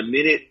 touchdowns in a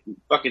minute,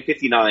 fucking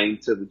 59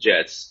 to the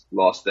Jets.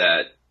 Lost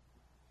that.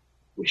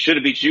 We should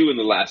have beat you in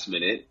the last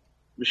minute.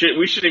 We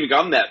shouldn't even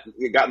gotten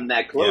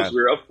that close. Yeah.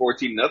 We were up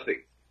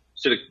 14-0.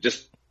 Should have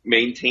just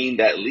maintained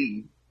that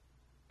lead.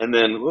 And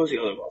then what was the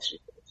other loss? I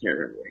can't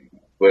remember right now.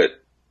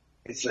 But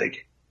it's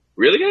like,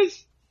 really,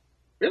 guys?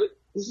 Really?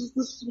 This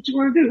is what you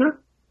want to do, huh?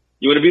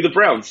 You want to be the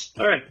Browns?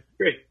 All right,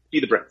 great. Be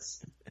the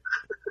Browns.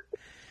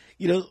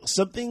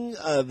 Something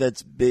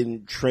that's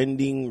been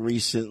trending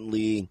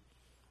recently,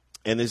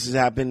 and this has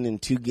happened in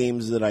 2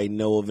 games that I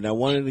know of, and I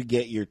wanted to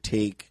get your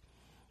take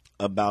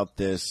about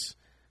this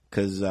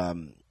because,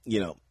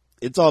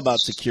 it's all about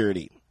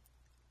security.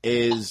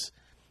 And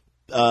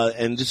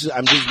this is,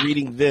 I'm just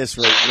reading this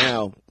right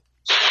now.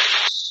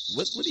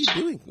 What are you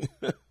doing?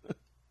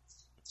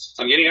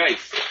 I'm getting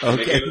ice.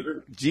 Okay.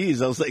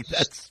 Jeez, I was like,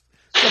 that's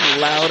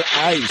some loud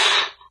ice.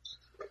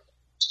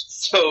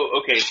 So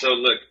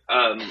look,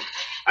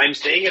 I'm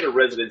staying at a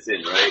Residence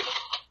Inn, right?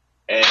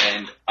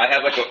 And I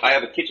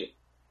have a kitchen.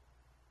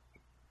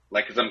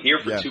 Like, cause I'm here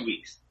for 2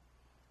 weeks.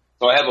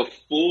 So I have a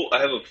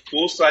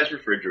full size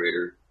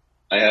refrigerator.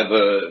 I have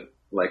a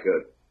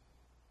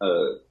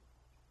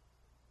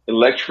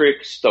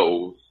electric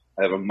stove.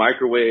 I have a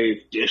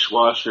microwave,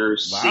 dishwasher,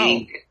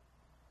 sink.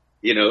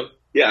 You know,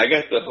 yeah, I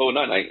got the whole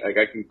nine.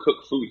 I can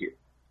cook food here.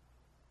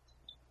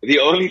 The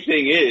only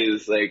thing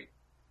is, like,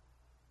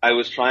 I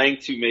was trying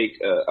to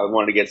I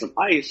wanted to get some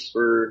ice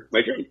for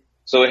my drink.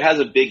 So it has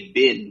a big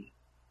bin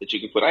that you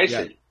can put ice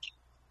in.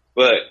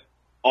 But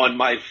on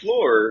my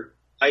floor,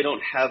 I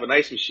don't have an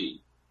ice machine.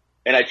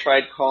 And I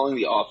tried calling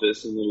the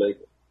office and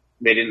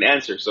they didn't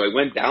answer. So I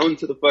went down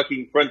to the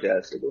fucking front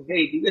desk. I go,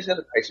 hey, do you guys have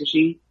an ice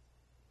machine?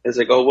 And it's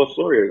like, oh, what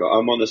floor are you? I go,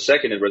 I'm on the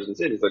second in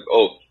Residence Inn. He's like,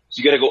 oh,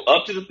 so you got to go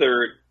up to the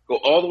third, go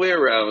all the way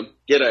around,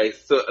 get ice.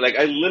 So like,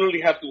 I literally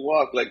have to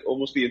walk like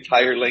almost the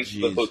entire length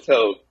of the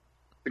hotel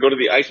to go to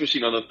the ice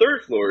machine on the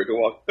third floor, to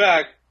walk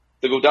back,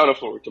 to go down a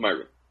floor to my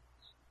room.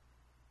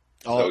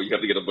 So you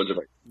have to get a bunch of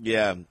ice.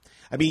 Yeah.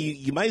 I mean,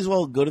 you might as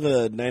well go to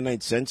the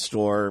 99-cent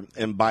store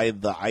and buy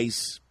the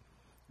ice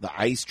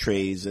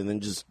trays and then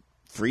just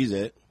freeze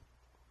it.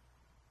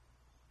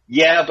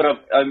 Yeah,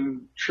 but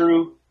I'm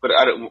true. But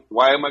I don't.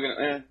 Why am I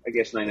gonna? I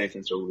guess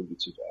 99-cent store wouldn't be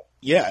too bad.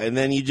 Yeah, and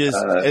then you just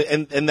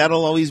and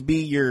that'll always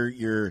be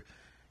your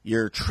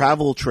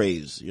travel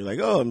trays. You're like,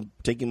 oh, I'm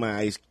taking my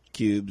ice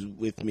cubes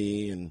with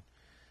me, and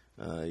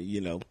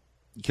you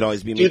can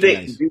always be making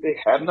ice. Do they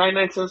have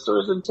 99-cent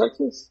stores in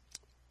Texas?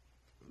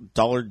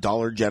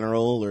 Dollar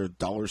General or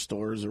dollar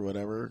stores or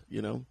whatever,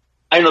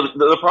 I know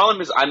the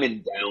problem is I'm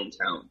in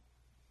downtown.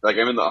 Like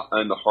I'm in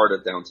the heart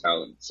of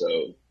downtown,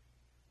 so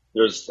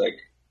there's like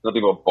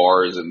nothing but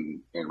bars and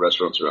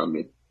restaurants around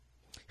me.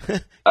 I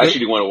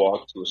actually didn't want to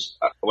walk to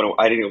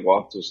I didn't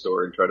walk to a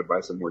store and try to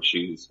buy some more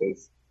shoes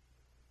because,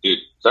 dude,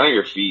 it's on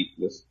your feet.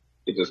 It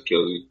just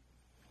kills you.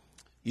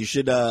 You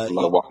should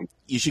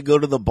you should go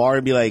to the bar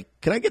and be like,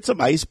 "Can I get some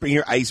ice? Bring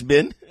your ice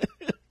bin.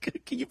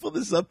 Can you pull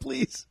this up,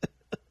 please?"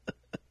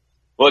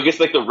 Well, I guess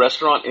like the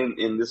restaurant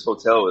in this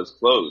hotel is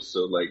closed,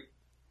 so like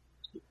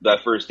that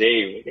first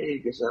day, like, hey,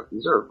 guess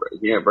these are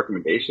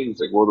recommendations.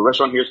 Like, well, the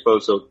restaurant here is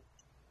closed, so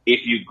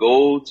if you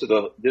go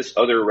to this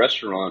other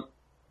restaurant,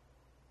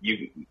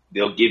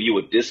 they'll give you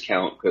a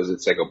discount because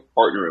it's like a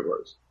partner of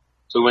ours.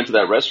 So we went to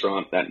that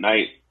restaurant that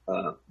night.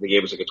 They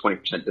gave us like a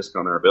 20%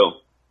 discount on our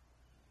bill.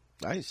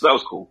 Nice. So that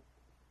was cool.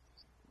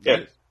 Yeah.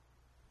 Nice.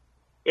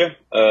 Yeah.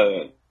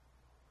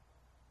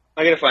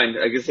 I gotta find.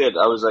 Like I said,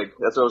 I was like,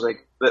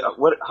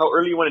 what? How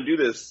early you want to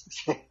do this?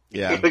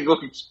 Yeah. Go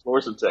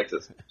explore some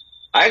Texas.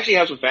 I actually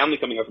have some family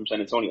coming up from San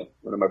Antonio.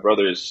 One of my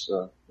brothers,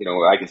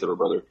 I consider a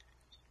brother.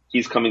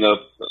 He's coming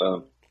up.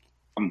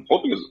 I'm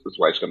hoping his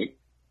wife's coming,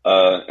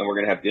 and we're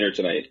gonna have dinner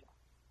tonight.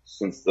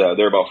 Since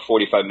they're about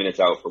 45 minutes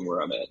out from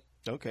where I'm at.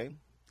 Okay,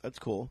 that's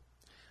cool.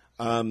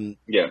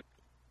 Yeah.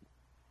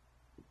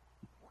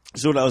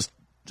 So what I was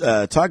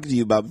talking to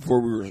you about before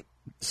we were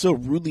so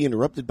rudely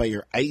interrupted by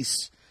your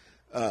ice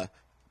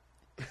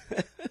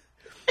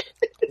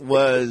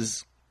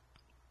was,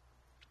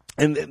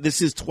 and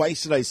this is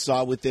twice that I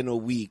saw within a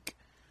week,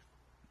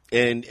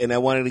 and I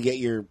wanted to get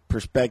your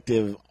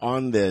perspective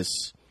on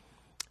this.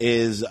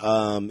 And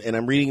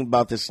I'm reading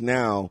about this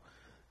now,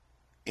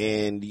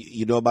 and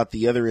you know about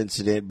the other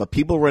incident, but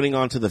people running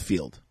onto the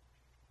field.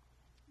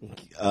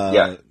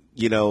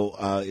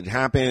 It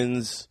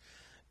happens,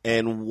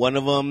 and one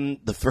of them,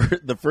 the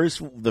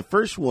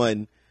first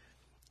one,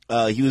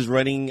 he was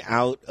running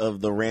out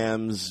of the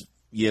Rams,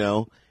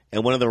 and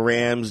one of the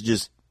Rams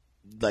just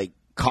like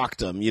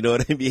cocked him, you know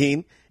what I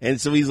mean?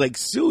 And so he's like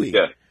suing.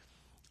 Yeah.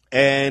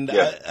 And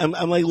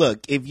I'm like,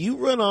 look, if you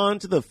run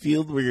onto the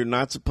field where you're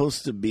not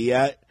supposed to be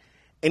at,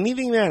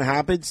 anything that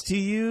happens to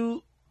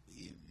you,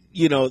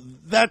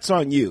 that's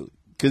on you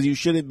because you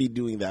shouldn't be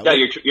doing that. Yeah,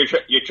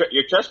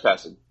 you're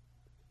trespassing.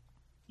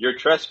 You're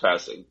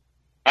trespassing,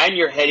 and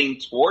you're heading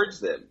towards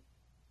them.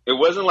 It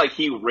wasn't like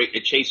he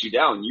chased you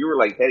down. You were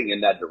like heading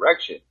in that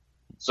direction.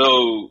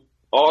 So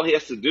all he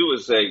has to do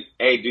is say,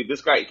 "Hey, dude,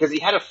 this guy," because he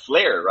had a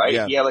flare, right?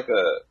 Yeah. He had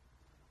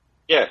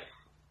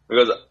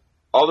because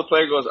all the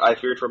player goes, "I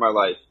feared for my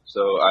life,"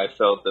 so I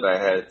felt that I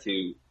had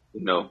to,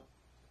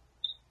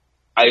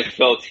 I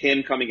felt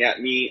him coming at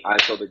me. I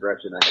felt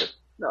aggression. He's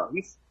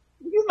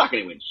not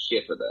going to win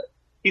shit for that.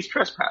 He's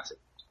trespassing.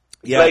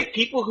 Yeah. Like,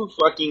 people who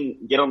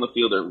fucking get on the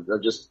field are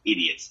just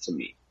idiots to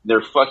me.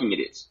 They're fucking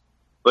idiots.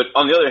 But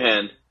on the other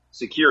hand,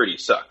 security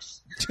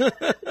sucks.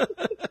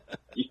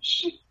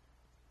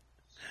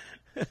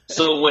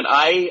 So when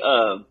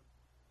I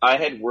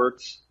had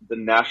worked the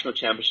national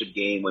championship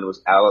game when it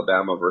was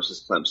Alabama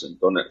versus Clemson.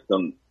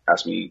 Don't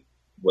ask me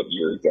what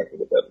year exactly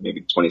with that.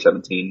 Maybe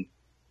 2017.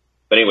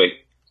 But anyway,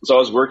 so I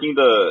was working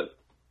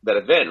that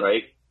event,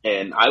 right?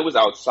 And I was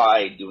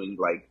outside doing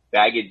like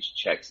baggage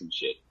checks and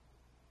shit.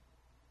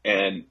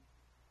 And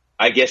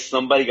I guess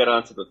somebody got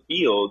onto the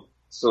field,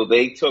 so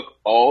they took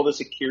all the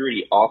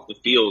security off the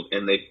field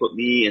and they put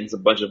me and a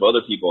bunch of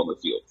other people on the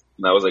field.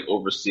 And I was like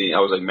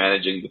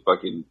managing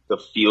the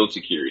field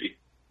security.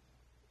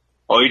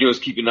 All you do is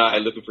keep an eye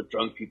looking for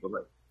drunk people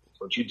like,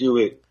 don't you do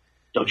it.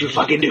 Don't you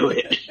fucking do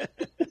it.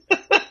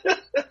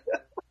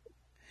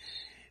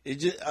 It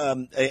just,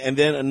 and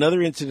then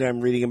another incident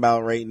I'm reading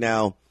about right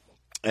now.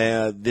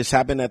 This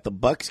happened at the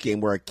Bucks game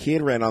where a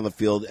kid ran on the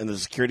field and the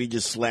security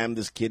just slammed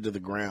this kid to the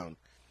ground.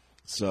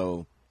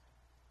 So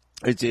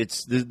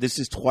this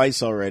is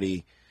twice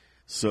already.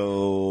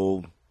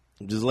 So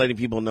I'm just letting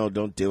people know,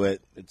 don't do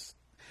it.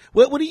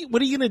 What are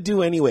you gonna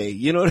do anyway?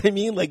 You know what I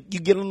mean? Like, you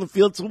get on the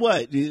field, so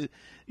what? You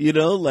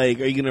know,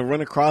 like, are you gonna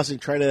run across and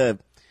try to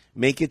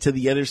make it to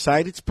the other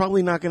side? It's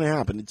probably not gonna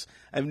happen.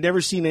 I've never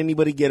seen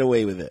anybody get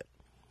away with it,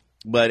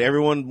 but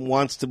everyone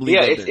wants to believe.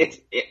 Yeah,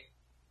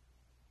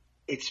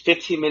 it's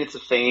 15 minutes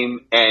of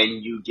fame,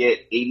 and you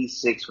get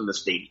 86 from the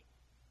stadium.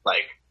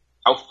 Like,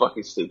 how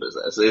fucking stupid is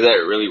that? So is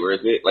that really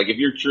worth it? Like, if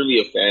you're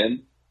truly a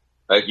fan,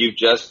 like, you've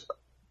just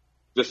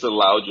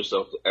allowed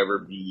yourself to ever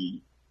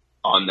be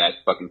on that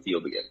fucking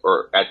field again,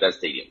 or at that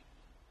stadium.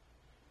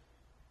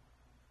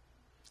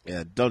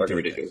 Yeah, don't do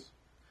it.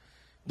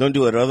 Don't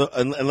do it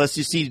unless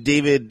you see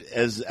David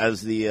as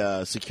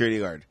the security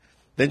guard.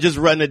 Then just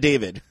run to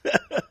David.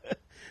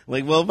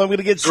 Like, well, if I'm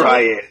gonna get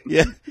slammed,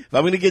 if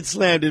I'm gonna get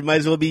slammed, it might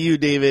as well be you,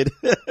 David.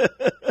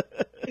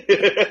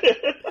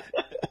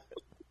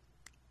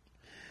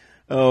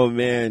 Oh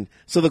man!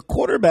 So the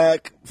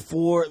quarterback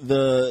for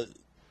the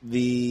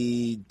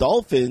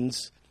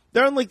Dolphins,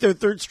 they're on like their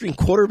third string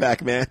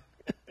quarterback, man.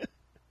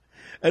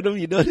 I don't know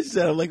if you noticed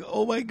that. I'm like,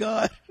 oh my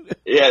god.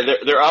 Yeah,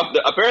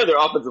 apparently their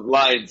offensive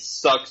line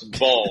sucks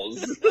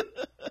balls.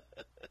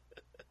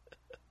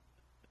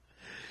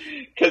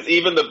 Because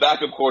even the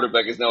backup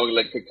quarterback is now in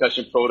like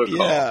concussion protocol.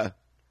 Yeah.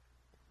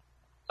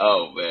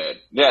 Oh man,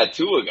 yeah,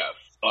 Tua got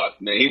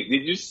fucked, man.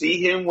 Did you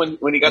see him when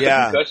he got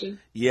the concussion?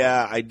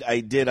 Yeah,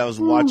 I did. I was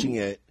watching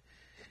it,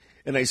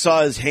 and I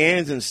saw his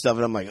hands and stuff,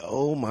 and I'm like,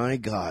 oh my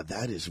god,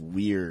 that is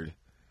weird.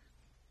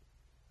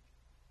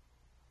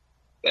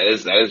 That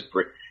is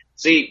pretty.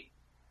 See,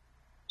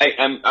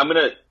 I'm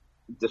gonna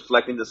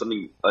deflect into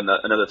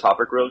another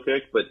topic real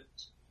quick, but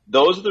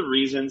those are the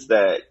reasons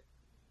that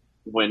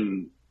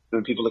when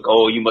people are like,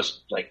 oh, you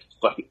must like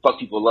fuck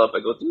people up,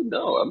 I go, dude,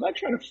 no, I'm not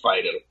trying to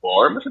fight at a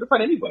bar. I'm not trying to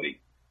fight anybody.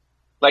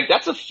 Like,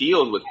 that's a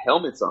field with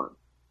helmets on.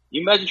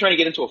 You imagine trying to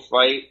get into a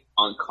fight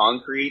on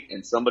concrete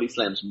and somebody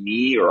slams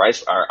me, or I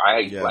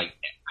like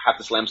have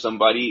to slam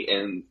somebody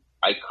and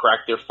I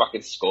crack their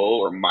fucking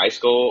skull or my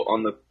skull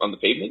on the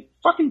pavement.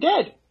 Fucking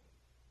dead.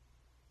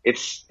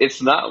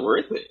 It's not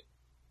worth it.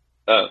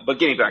 But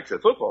getting back to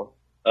football,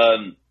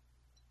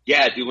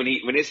 yeah, dude,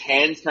 when his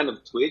hands kind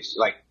of twitched,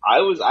 like,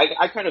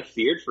 I kind of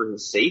feared for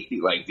his safety.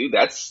 Like, dude,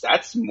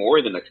 that's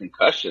more than a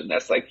concussion.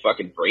 That's like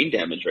fucking brain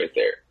damage right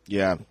there.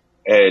 Yeah.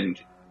 And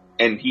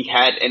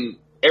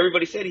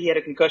everybody said he had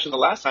a concussion the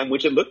last time,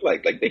 which it looked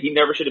like he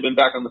never should have been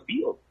back on the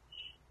field.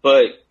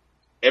 But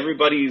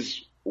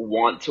everybody's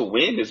want to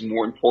win is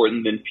more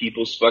important than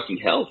people's fucking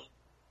health.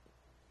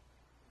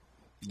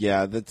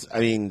 Yeah,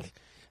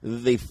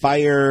 they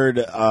fired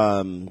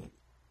the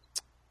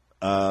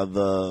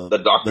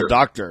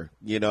doctor.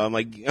 You know, I'm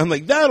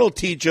like that'll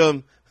teach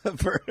him.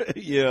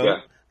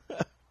 Yeah.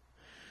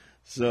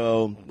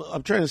 So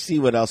I'm trying to see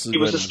what else is. He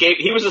was a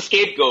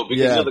scapegoat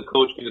because the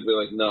coach could be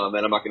like, "No,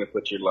 man, I'm not going to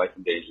put your life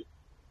in danger."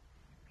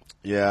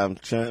 Yeah, I'm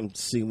trying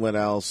to see what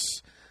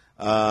else.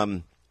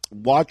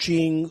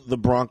 Watching the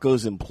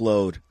Broncos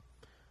implode,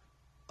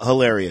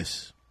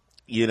 hilarious.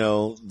 You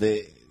know,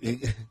 they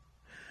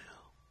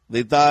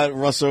thought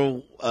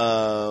Russell,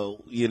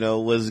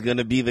 was going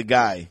to be the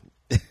guy.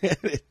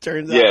 It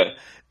turns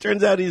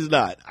out he's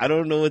not. I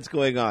don't know what's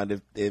going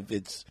on. If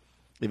it's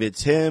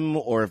him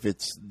or if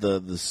it's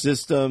the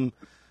system,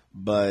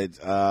 but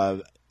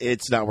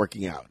it's not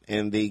working out,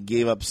 and they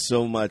gave up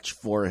so much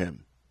for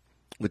him,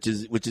 which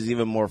is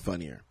even more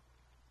funnier.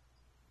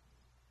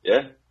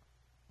 Yeah.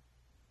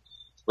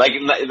 Like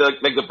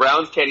the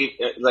Browns can't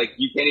even,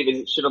 you can't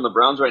even shit on the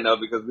Browns right now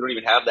because we don't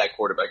even have that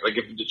quarterback. Like,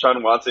 if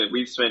Deshaun Watson,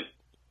 we've spent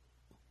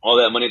all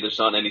that money on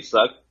Deshaun and he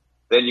sucked,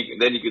 then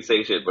you could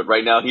say shit. But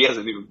right now he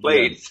hasn't even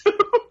played. Yeah.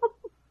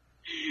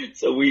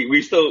 So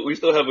we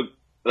still have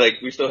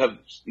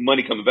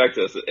money coming back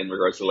to us in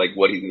regards to like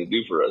what he's going to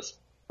do for us.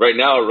 Right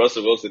now,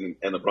 Russell Wilson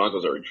and the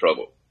Broncos are in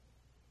trouble.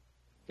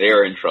 They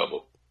are in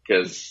trouble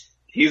because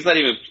he's not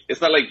even. It's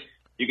not like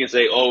you can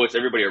say, "Oh, it's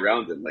everybody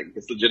around him." Like,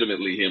 it's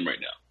legitimately him right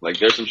now. Like,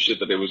 there's some shit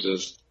that it was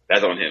just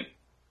that's on him.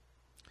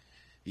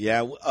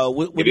 Yeah,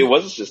 maybe it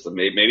was a system.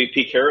 Maybe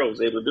Pete Carroll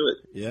was able to do it.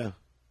 Yeah.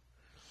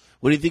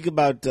 What do you think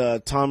about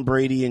Tom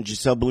Brady and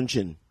Gisele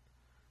Bündchen?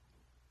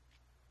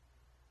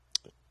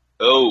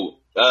 Oh,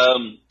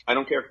 I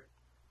don't care.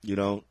 You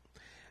don't?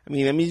 I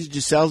mean,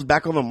 Gisele's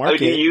back on the market.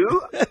 Do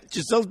you?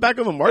 Gisele's back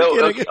on the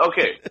market. Oh,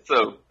 okay.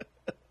 So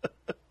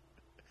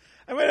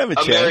I might have a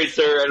I'm chance. Married,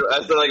 sir.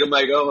 I'm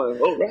like,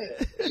 oh,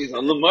 right. She's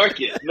on the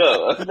market.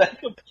 No, I'm not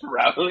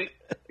probably.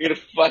 She's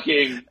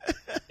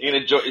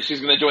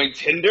gonna join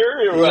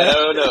Tinder or what? I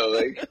don't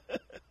know.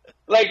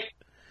 Like,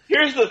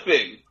 here's the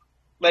thing.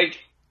 Like,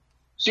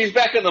 she's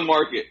back on the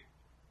market.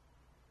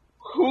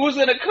 Who's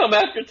gonna come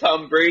after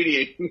Tom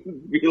Brady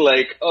and be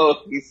like,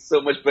 oh, he's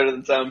so much better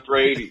than Tom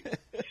Brady?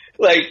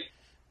 like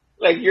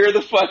Like, you're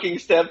the fucking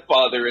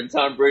stepfather, and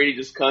Tom Brady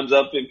just comes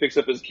up and picks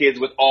up his kids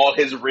with all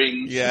his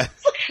rings. Yeah.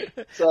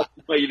 So,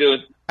 what you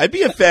doing? I'd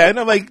be a fan.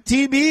 I'm like,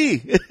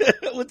 TB.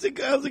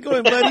 How's it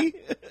going, buddy?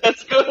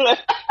 That's good.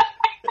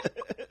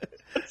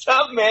 What's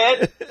up,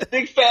 man?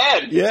 Big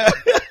fan. Yeah.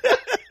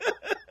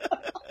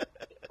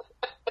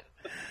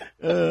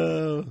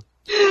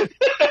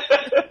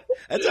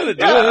 That's how to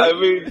do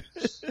it.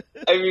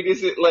 I mean,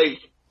 is it like,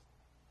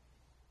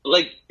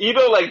 like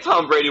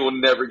Tom Brady will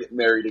never get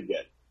married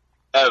again,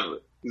 ever.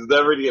 He's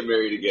never gonna get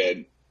married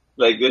again.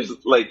 Like, there's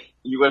like,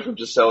 you went from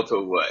Giselle to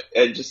what?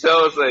 And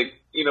Giselle is like,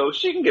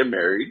 she can get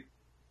married,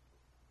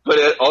 but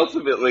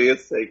ultimately,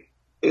 it's like,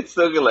 it's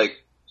still gonna like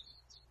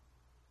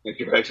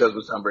your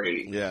ex-husband Tom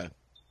Brady. Yeah.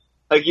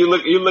 Like, you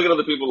look at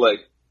other people like,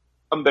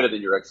 I'm better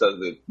than your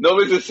ex-husband.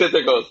 Nobody's just sit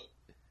there and goes,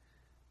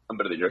 I'm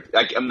better than your.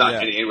 I'm not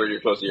getting anywhere near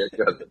close to your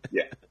ex-husband.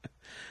 Yeah.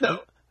 No.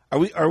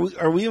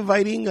 Are we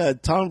inviting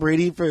Tom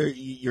Brady for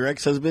your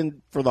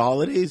ex-husband for the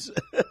holidays?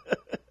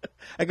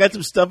 I got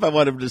some stuff I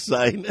want him to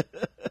sign.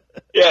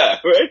 Yeah.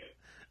 Right.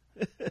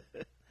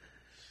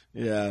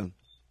 Yeah.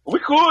 Are we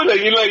cool?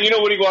 Like, when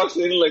he walks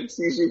in, like,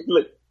 sees you,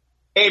 like,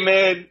 hey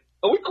man,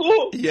 are we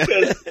cool? Yeah.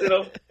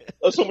 Because,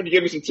 someone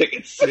give me some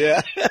tickets.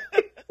 Yeah.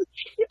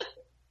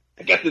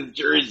 I got this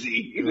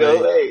jersey, hey,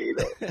 is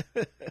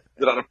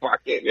it out of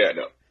pocket? Yeah,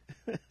 no.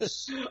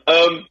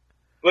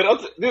 But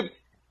also, dude,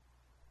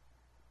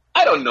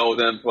 I don't know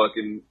them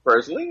fucking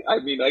personally. I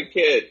mean,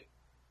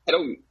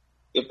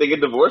 if they get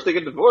divorced, they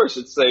get divorced.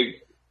 It's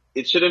like,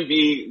 it shouldn't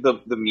be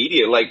the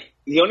media. Like,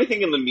 the only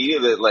thing in the media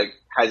that, like,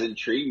 has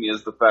intrigued me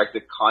is the fact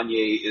that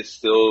Kanye is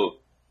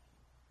still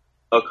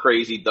a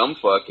crazy dumb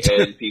fuck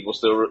and people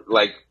still,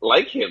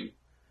 like him.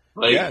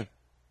 Like, yeah.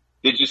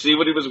 Did you see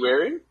what he was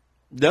wearing?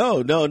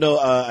 No.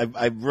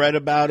 I've read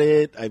about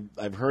it.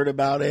 I've heard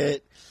about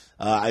it.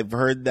 I've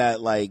heard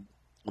that like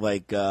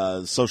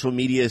social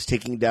media is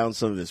taking down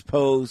some of his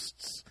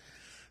posts.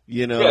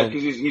 Yeah,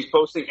 because he's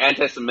posting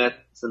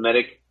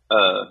anti-Semitic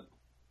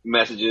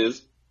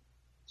messages.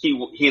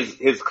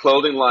 His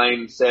clothing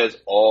line says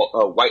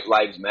all white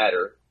lives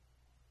matter.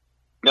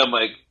 And I'm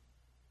like,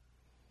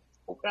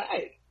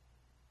 okay.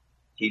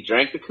 He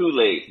drank the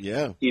Kool-Aid.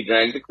 Yeah, he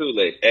drank the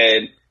Kool-Aid,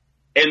 and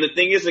the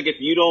thing is, like, if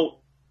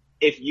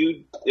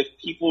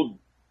people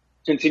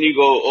continue to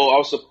go, oh,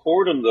 I'll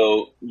support him,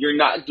 though, you're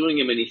not doing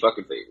him any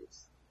fucking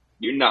favors.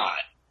 You're not.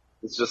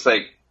 It's just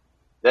like,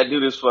 that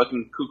dude is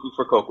fucking cuckoo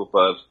for Cocoa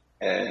Puffs,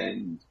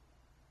 and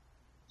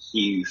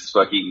he's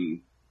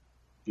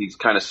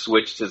kind of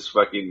switched his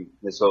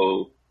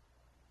whole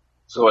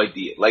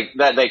idea. Like,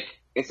 that, like,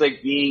 it's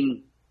like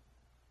being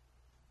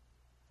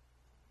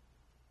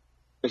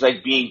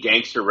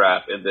gangster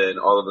rap, and then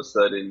all of a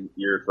sudden,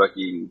 you're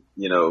fucking,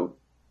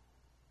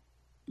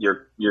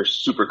 you're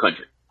super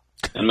country.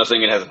 I'm not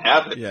saying it hasn't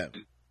happened. Yeah.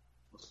 It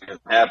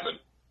hasn't happened.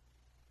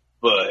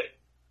 But,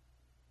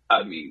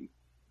 I mean,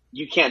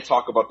 you can't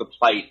talk about the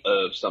plight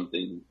of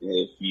something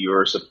if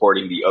you're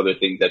supporting the other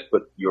thing that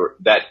put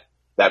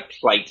that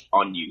plight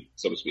on you,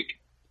 so to speak.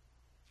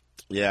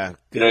 Yeah.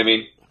 You know what I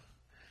mean?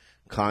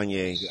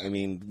 Kanye. I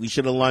mean, we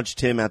should have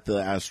launched him at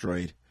the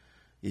asteroid.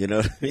 You know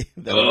what I mean?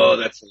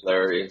 That's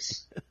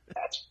hilarious.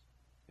 That's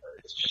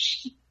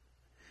hilarious.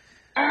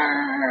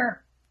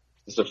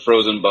 It's a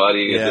frozen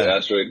body in the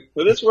asteroid.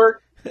 Will this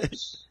work?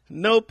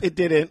 Nope, it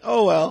didn't.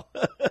 Oh, well.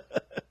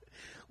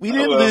 We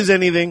didn't lose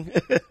anything.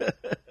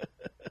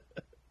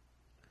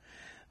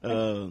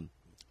 I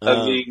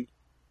mean,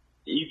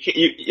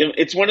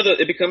 it's one of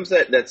it becomes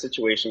that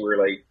situation where,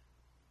 like,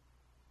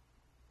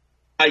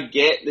 I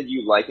get that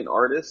you like an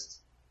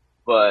artist,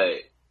 but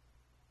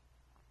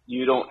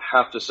you don't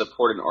have to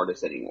support an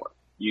artist anymore.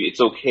 It's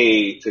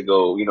okay to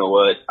go, you know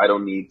what, I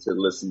don't need to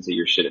listen to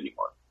your shit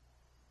anymore.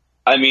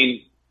 I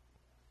mean,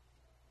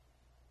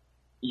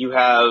 you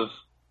have,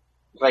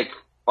 like,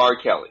 R.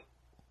 Kelly.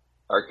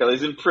 R.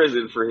 Kelly's in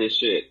prison for his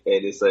shit,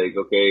 and it's like,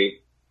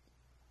 okay,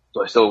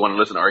 do I still want to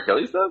listen to R.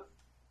 Kelly stuff?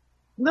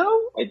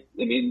 No, it's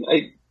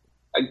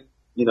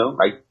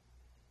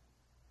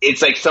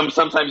like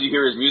sometimes you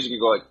hear his music and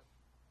go like,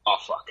 oh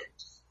fuck,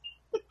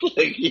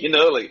 like,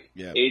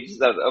 age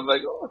stuff. I'm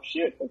like, oh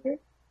shit, okay,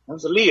 that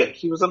was Aaliyah.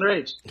 She was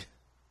underage.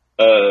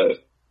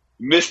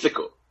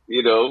 Mystical,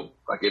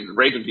 fucking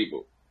raping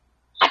people.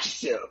 I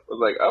was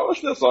like, oh,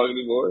 what's that song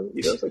anymore?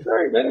 It's like, all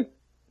right, man, I'm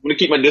gonna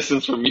keep my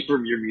distance from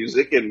your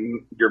music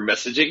and your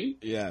messaging.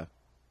 Yeah.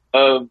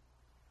 I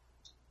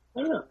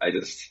don't know. I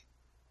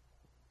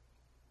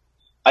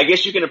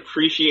guess you can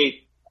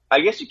appreciate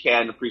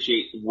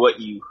what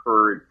you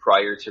heard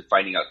prior to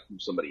finding out from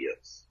somebody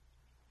else.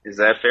 Is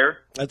that fair?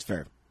 That's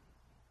fair.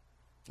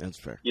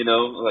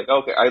 Like,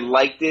 okay, I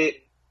liked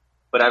it,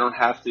 but I don't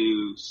have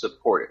to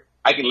support it.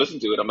 I can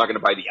listen to it. I'm not going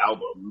to buy the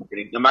album.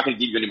 I'm not going to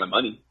give you any of my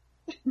money.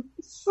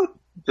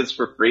 Just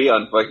for free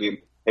on fucking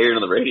hearing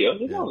on the radio.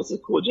 No, it's a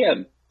cool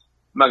jam.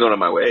 I'm not going on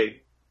my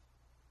way.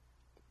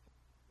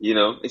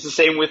 It's the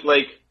same with,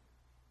 like,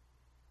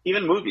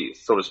 even movies,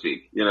 so to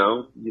speak. You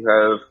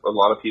have a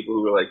lot of people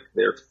who are like,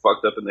 they're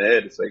fucked up in the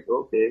head. It's like,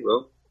 okay,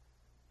 well,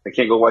 I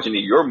can't go watch any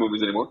of your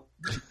movies anymore.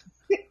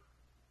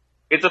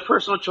 it's a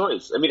personal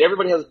choice. I mean,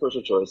 everybody has a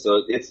personal choice,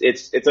 so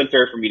it's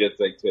unfair for me to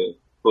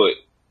put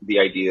the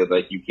idea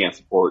that you can't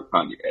support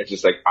Kanye. It's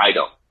just like I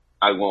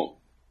won't,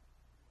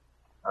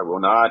 I will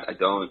not, I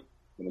don't.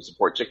 I'm gonna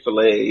support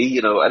Chick-fil-A.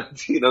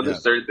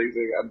 There's certain things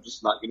that I'm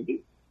just not gonna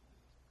do.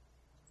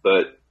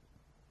 But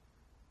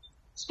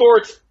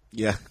sports.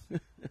 Yeah.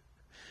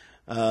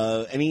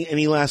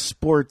 Any last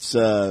sports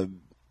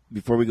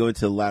before we go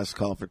into the last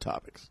call for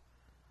topics?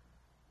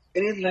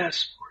 Any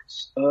last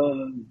sports?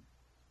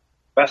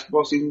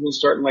 Basketball season will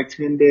start in like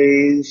 10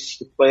 days.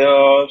 The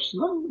playoffs.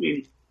 No, I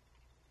mean,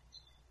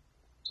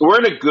 so we're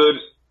in a good.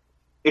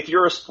 If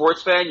you're a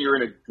sports fan, you're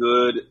in a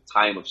good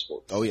time of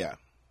sports. Oh yeah.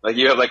 Like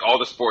you have like all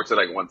the sports at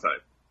like one time.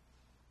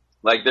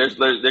 Like there could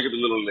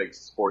be little like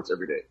sports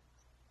every day.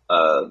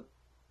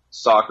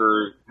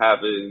 Soccer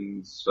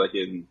happens like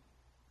in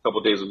a couple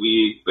days a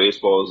week.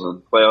 Baseball is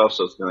on playoffs,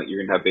 so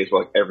you're gonna have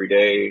baseball like every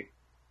day.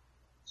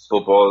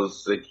 Football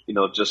is like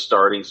just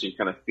starting, so you're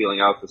kind of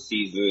feeling out the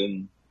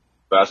season.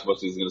 Basketball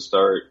season is gonna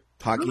start.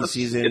 Hockey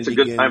season. It's a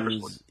good time for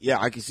sports. Yeah,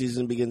 hockey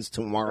season begins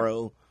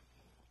tomorrow.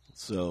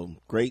 So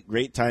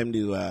great time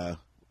to.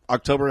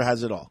 October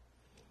has it all.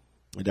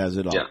 It has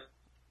it all. Yeah.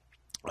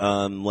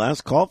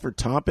 Last call for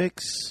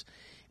topics.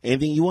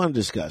 Anything you want to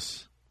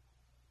discuss?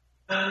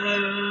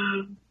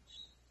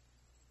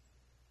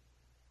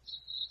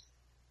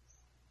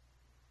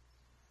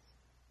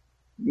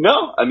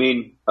 No, I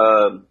mean,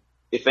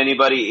 if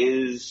anybody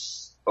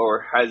is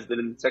or has been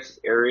in the Texas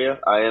area,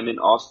 I am in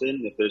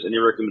Austin. If there's any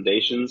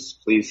recommendations,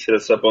 please hit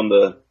us up on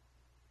the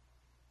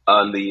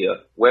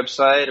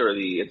website or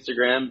the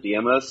Instagram.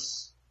 DM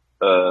us.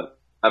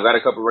 I've got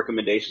a couple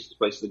recommendations to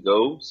places to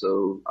go,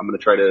 so I'm going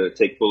to try to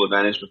take full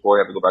advantage before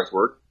I have to go back to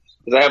work.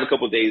 Because I have a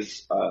couple of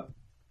days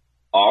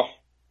off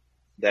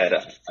that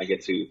I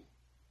get to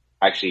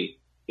actually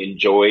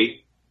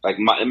enjoy. Like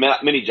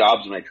many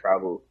jobs when I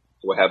travel,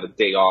 do I have a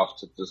day off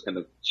to just kind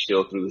of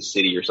chill through the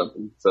city or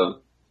something.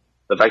 So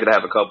the fact that I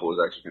have a couple is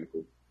actually kind of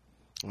cool.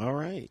 All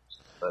right.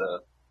 But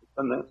other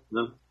than that,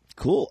 no.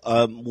 Cool.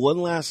 One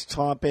last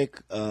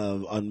topic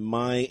on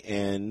my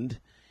end.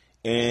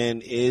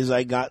 And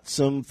I got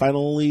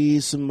finally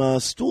some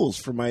stools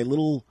for my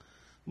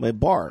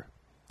bar.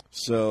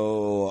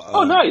 So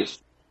oh, nice.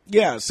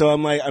 Yeah, so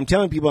I'm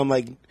telling people,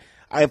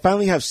 I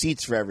finally have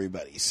seats for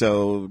everybody.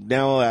 So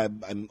now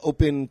I'm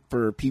open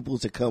for people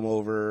to come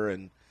over,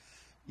 and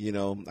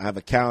I have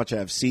a couch, I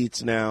have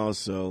seats now.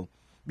 So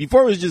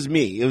before it was just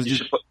me. It was you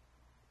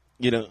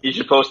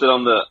should post it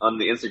on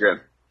the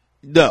Instagram.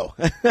 No.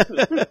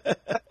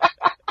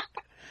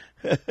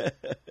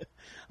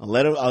 I'll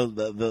let them.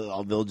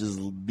 They'll just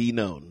be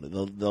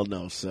known. They'll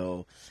know.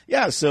 So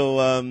yeah.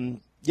 So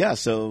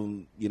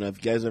if you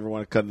guys ever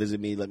want to come visit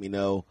me, let me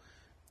know,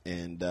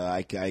 and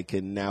I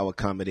can now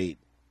accommodate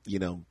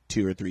 2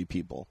 or 3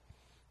 people.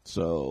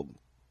 So.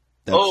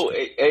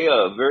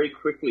 Very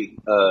quickly.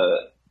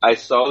 I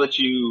saw that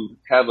you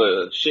have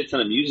a shit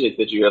ton of music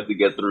that you have to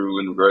get through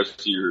in regards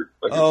to your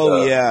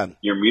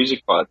your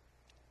music pod.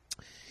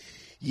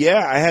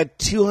 Yeah, I had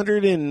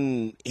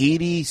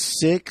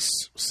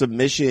 286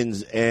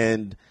 submissions,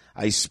 and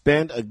I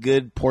spent a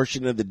good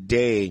portion of the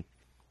day,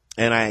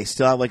 and I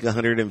still have like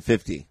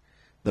 150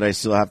 that I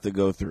still have to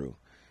go through.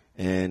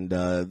 And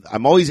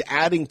I'm always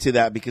adding to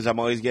that because I'm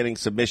always getting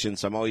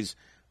submissions. So I'm always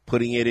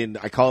putting it in.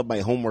 I call it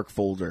my homework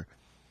folder.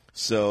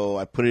 So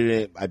I put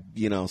it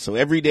in. So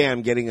every day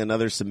I'm getting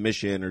another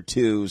submission or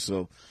 2.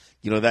 So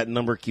that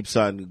number keeps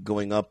on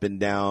going up and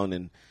down.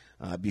 And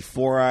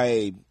before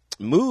I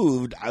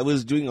moved, I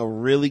was doing a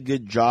really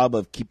good job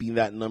of keeping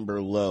that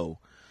number low.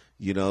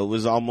 It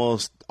was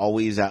almost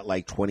always at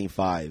like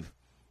 25.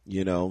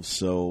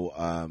 So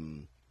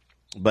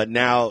but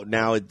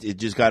now it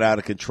just got out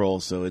of control.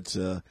 So it's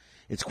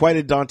quite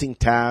a daunting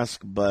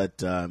task,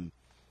 but I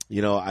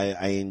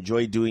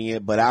enjoy doing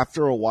it. But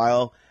after a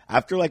while,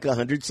 after like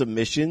 100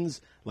 submissions,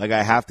 like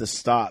I have to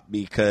stop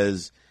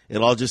because it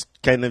all just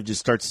kind of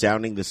just starts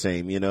sounding the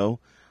same,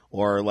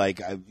 or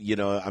like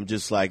I'm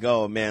just like,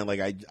 oh man, like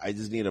I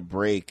just need a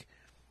break.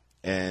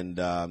 And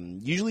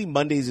usually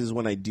Mondays is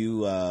when I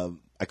do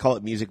I call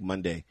it Music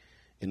Monday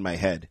in my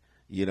head,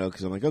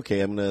 because I'm like, okay,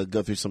 I'm gonna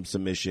go through some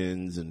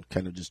submissions and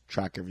kind of just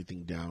track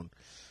everything down.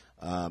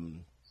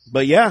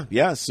 But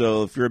yeah.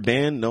 So if you're a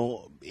band,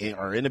 know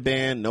a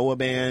band,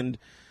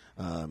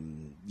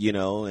 and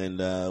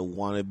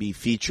want to be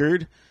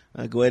featured,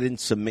 go ahead and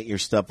submit your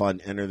stuff on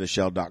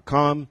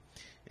entertheshell.com.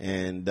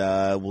 And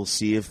we'll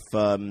see if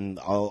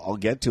I'll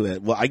get to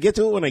it. Well, I get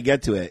to it when I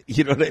get to it.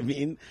 You know what I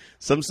mean?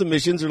 Some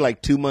submissions are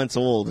like 2 months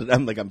old, and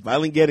I'm like, I'm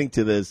finally getting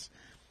to this.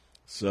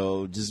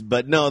 So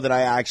but know that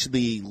I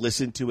actually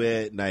listen to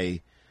it, and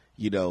I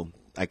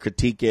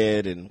critique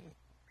it, and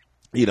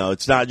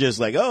it's not just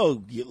like,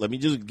 oh, let me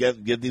just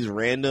get these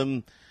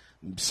random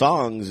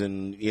songs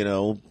and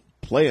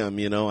play them.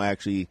 I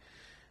actually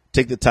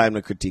take the time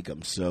to critique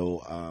them.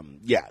 So,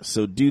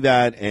 so do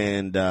that.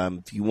 And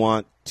if you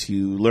want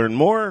to learn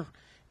more,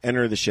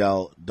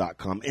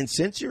 entertheshell.com. And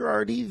since you're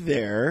already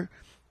there,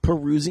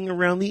 perusing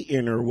around the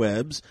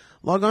interwebs,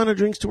 log on to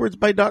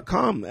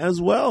drinkstowardsby.com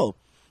as well.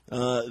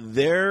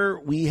 there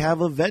we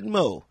have a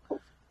Venmo.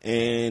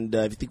 And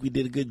if you think we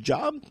did a good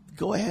job,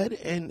 go ahead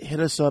and hit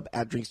us up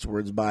at Drinks to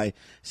Words By.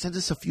 Send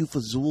us a few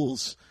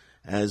fazools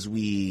as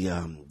we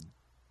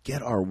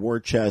get our war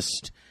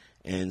chest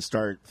and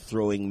start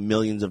throwing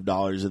millions of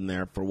dollars in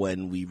there for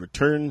when we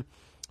return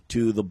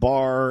to the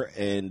bar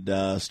and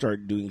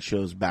start doing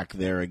shows back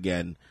there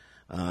again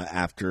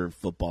after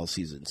football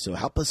season. So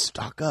help us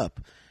stock up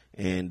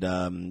and,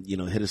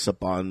 hit us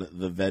up on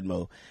the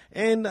Venmo.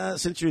 And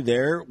since you're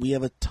there, we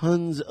have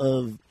tons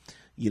of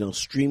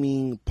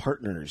streaming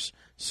partners.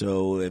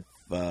 So if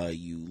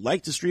you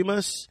like to stream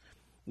us,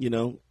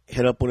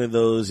 hit up one of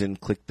those and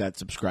click that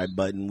subscribe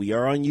button. We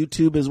are on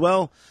YouTube as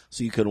well,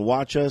 so you can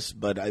watch us.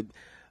 But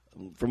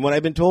from what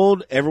I've been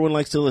told, everyone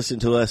likes to listen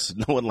to us.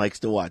 No one likes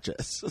to watch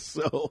us.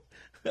 So,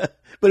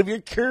 but if you're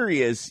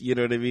curious, you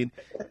know what I mean,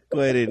 go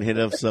ahead and hit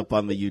us up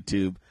on the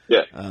YouTube.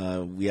 Yeah.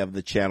 We have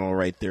the channel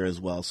right there as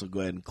well. So go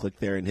ahead and click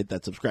there and hit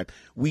that subscribe.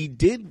 We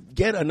did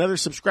get another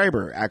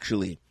subscriber,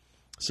 actually.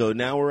 So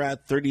now we're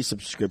at 30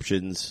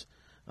 subscriptions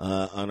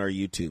on our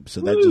YouTube.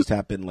 So that just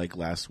happened like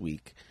last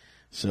week.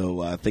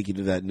 So thank you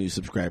to that new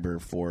subscriber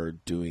for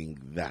doing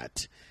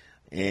that.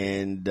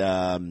 And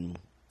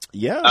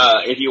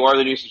if you are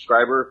the new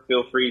subscriber,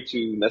 feel free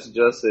to message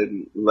us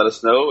and let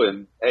us know.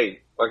 And hey,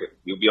 fuck it,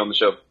 you'll be on the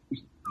show.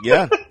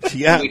 Yeah.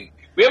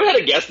 We haven't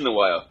had a guest in a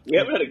while.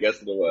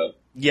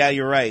 Yeah,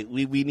 you're right.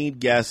 We need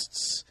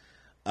guests.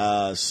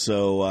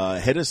 So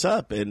hit us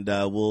up and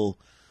we'll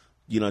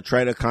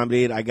try to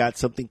accommodate. I got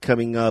something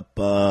coming up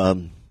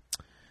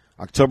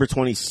October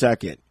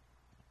 22nd.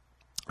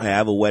 I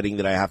have a wedding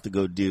that I have to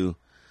go do.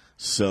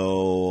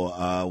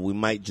 So we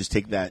might just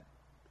take that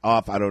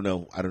off. I don't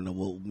know.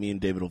 Me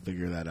and David will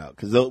figure that out.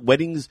 Because the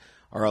weddings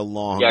are a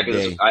long day. Yeah,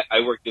 because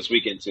I work this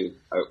weekend, too.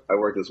 I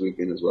work this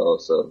weekend as well.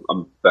 So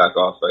I'm back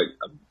off.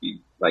 I'm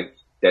be like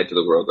dead to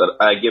the world.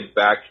 But I get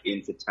back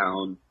into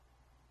town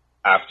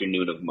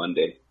afternoon of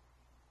Monday.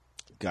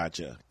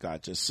 Gotcha.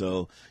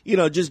 So,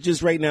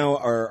 just right now,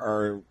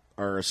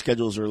 our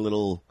schedules are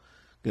going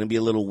to be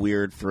a little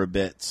weird for a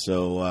bit.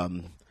 So,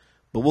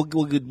 but we'll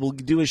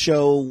do a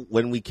show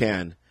when we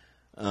can.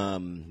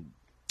 And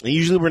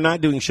usually we're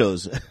not doing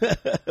shows, so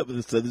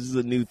this is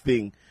a new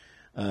thing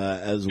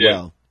as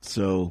well.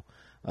 So,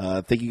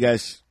 thank you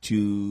guys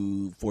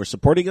for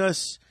supporting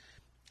us.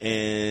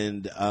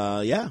 And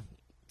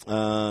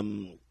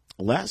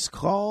last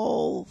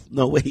call.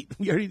 No, wait.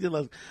 We already did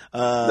last.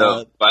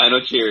 No,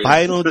 final cheers.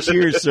 Final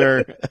cheers,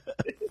 sir.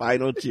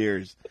 Final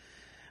cheers.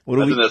 What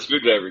do we? That's a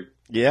screwdriver.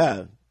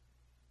 Yeah.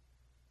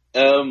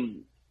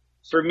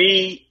 For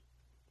me,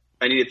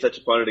 I need to touch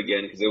upon it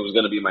again because it was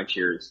going to be my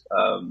cheers.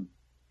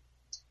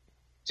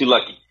 Too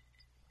Lucky.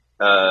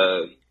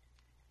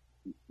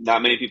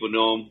 Not many people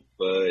know him,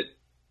 but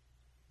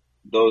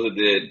those that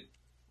did,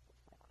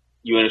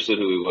 you understood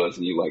who he was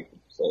and you liked him.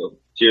 So,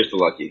 cheers to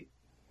Lucky.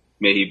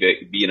 May he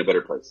be in a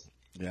better place.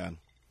 Yeah.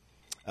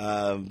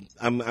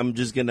 I'm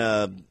just going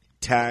to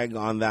tag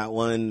on that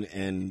one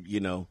and,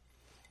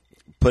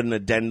 put an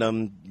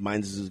addendum.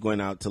 Mine is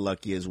going out to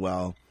Lucky as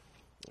well.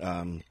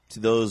 To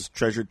those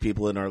treasured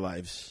people in our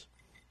lives.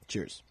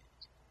 Cheers.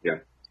 Yeah.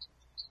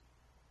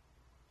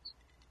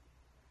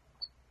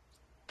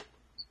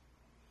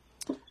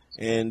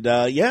 And,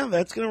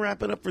 that's going to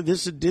wrap it up for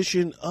this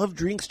edition of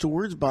Drinks to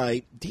Words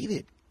by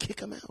David. Kick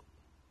him out.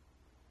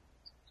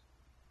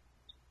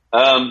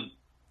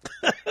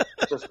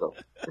 Just go.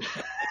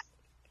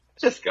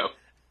 Just go.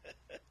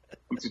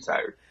 I'm too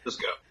tired.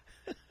 Just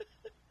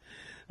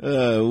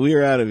go.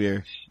 We're out of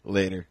here.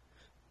 Later.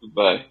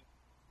 Bye.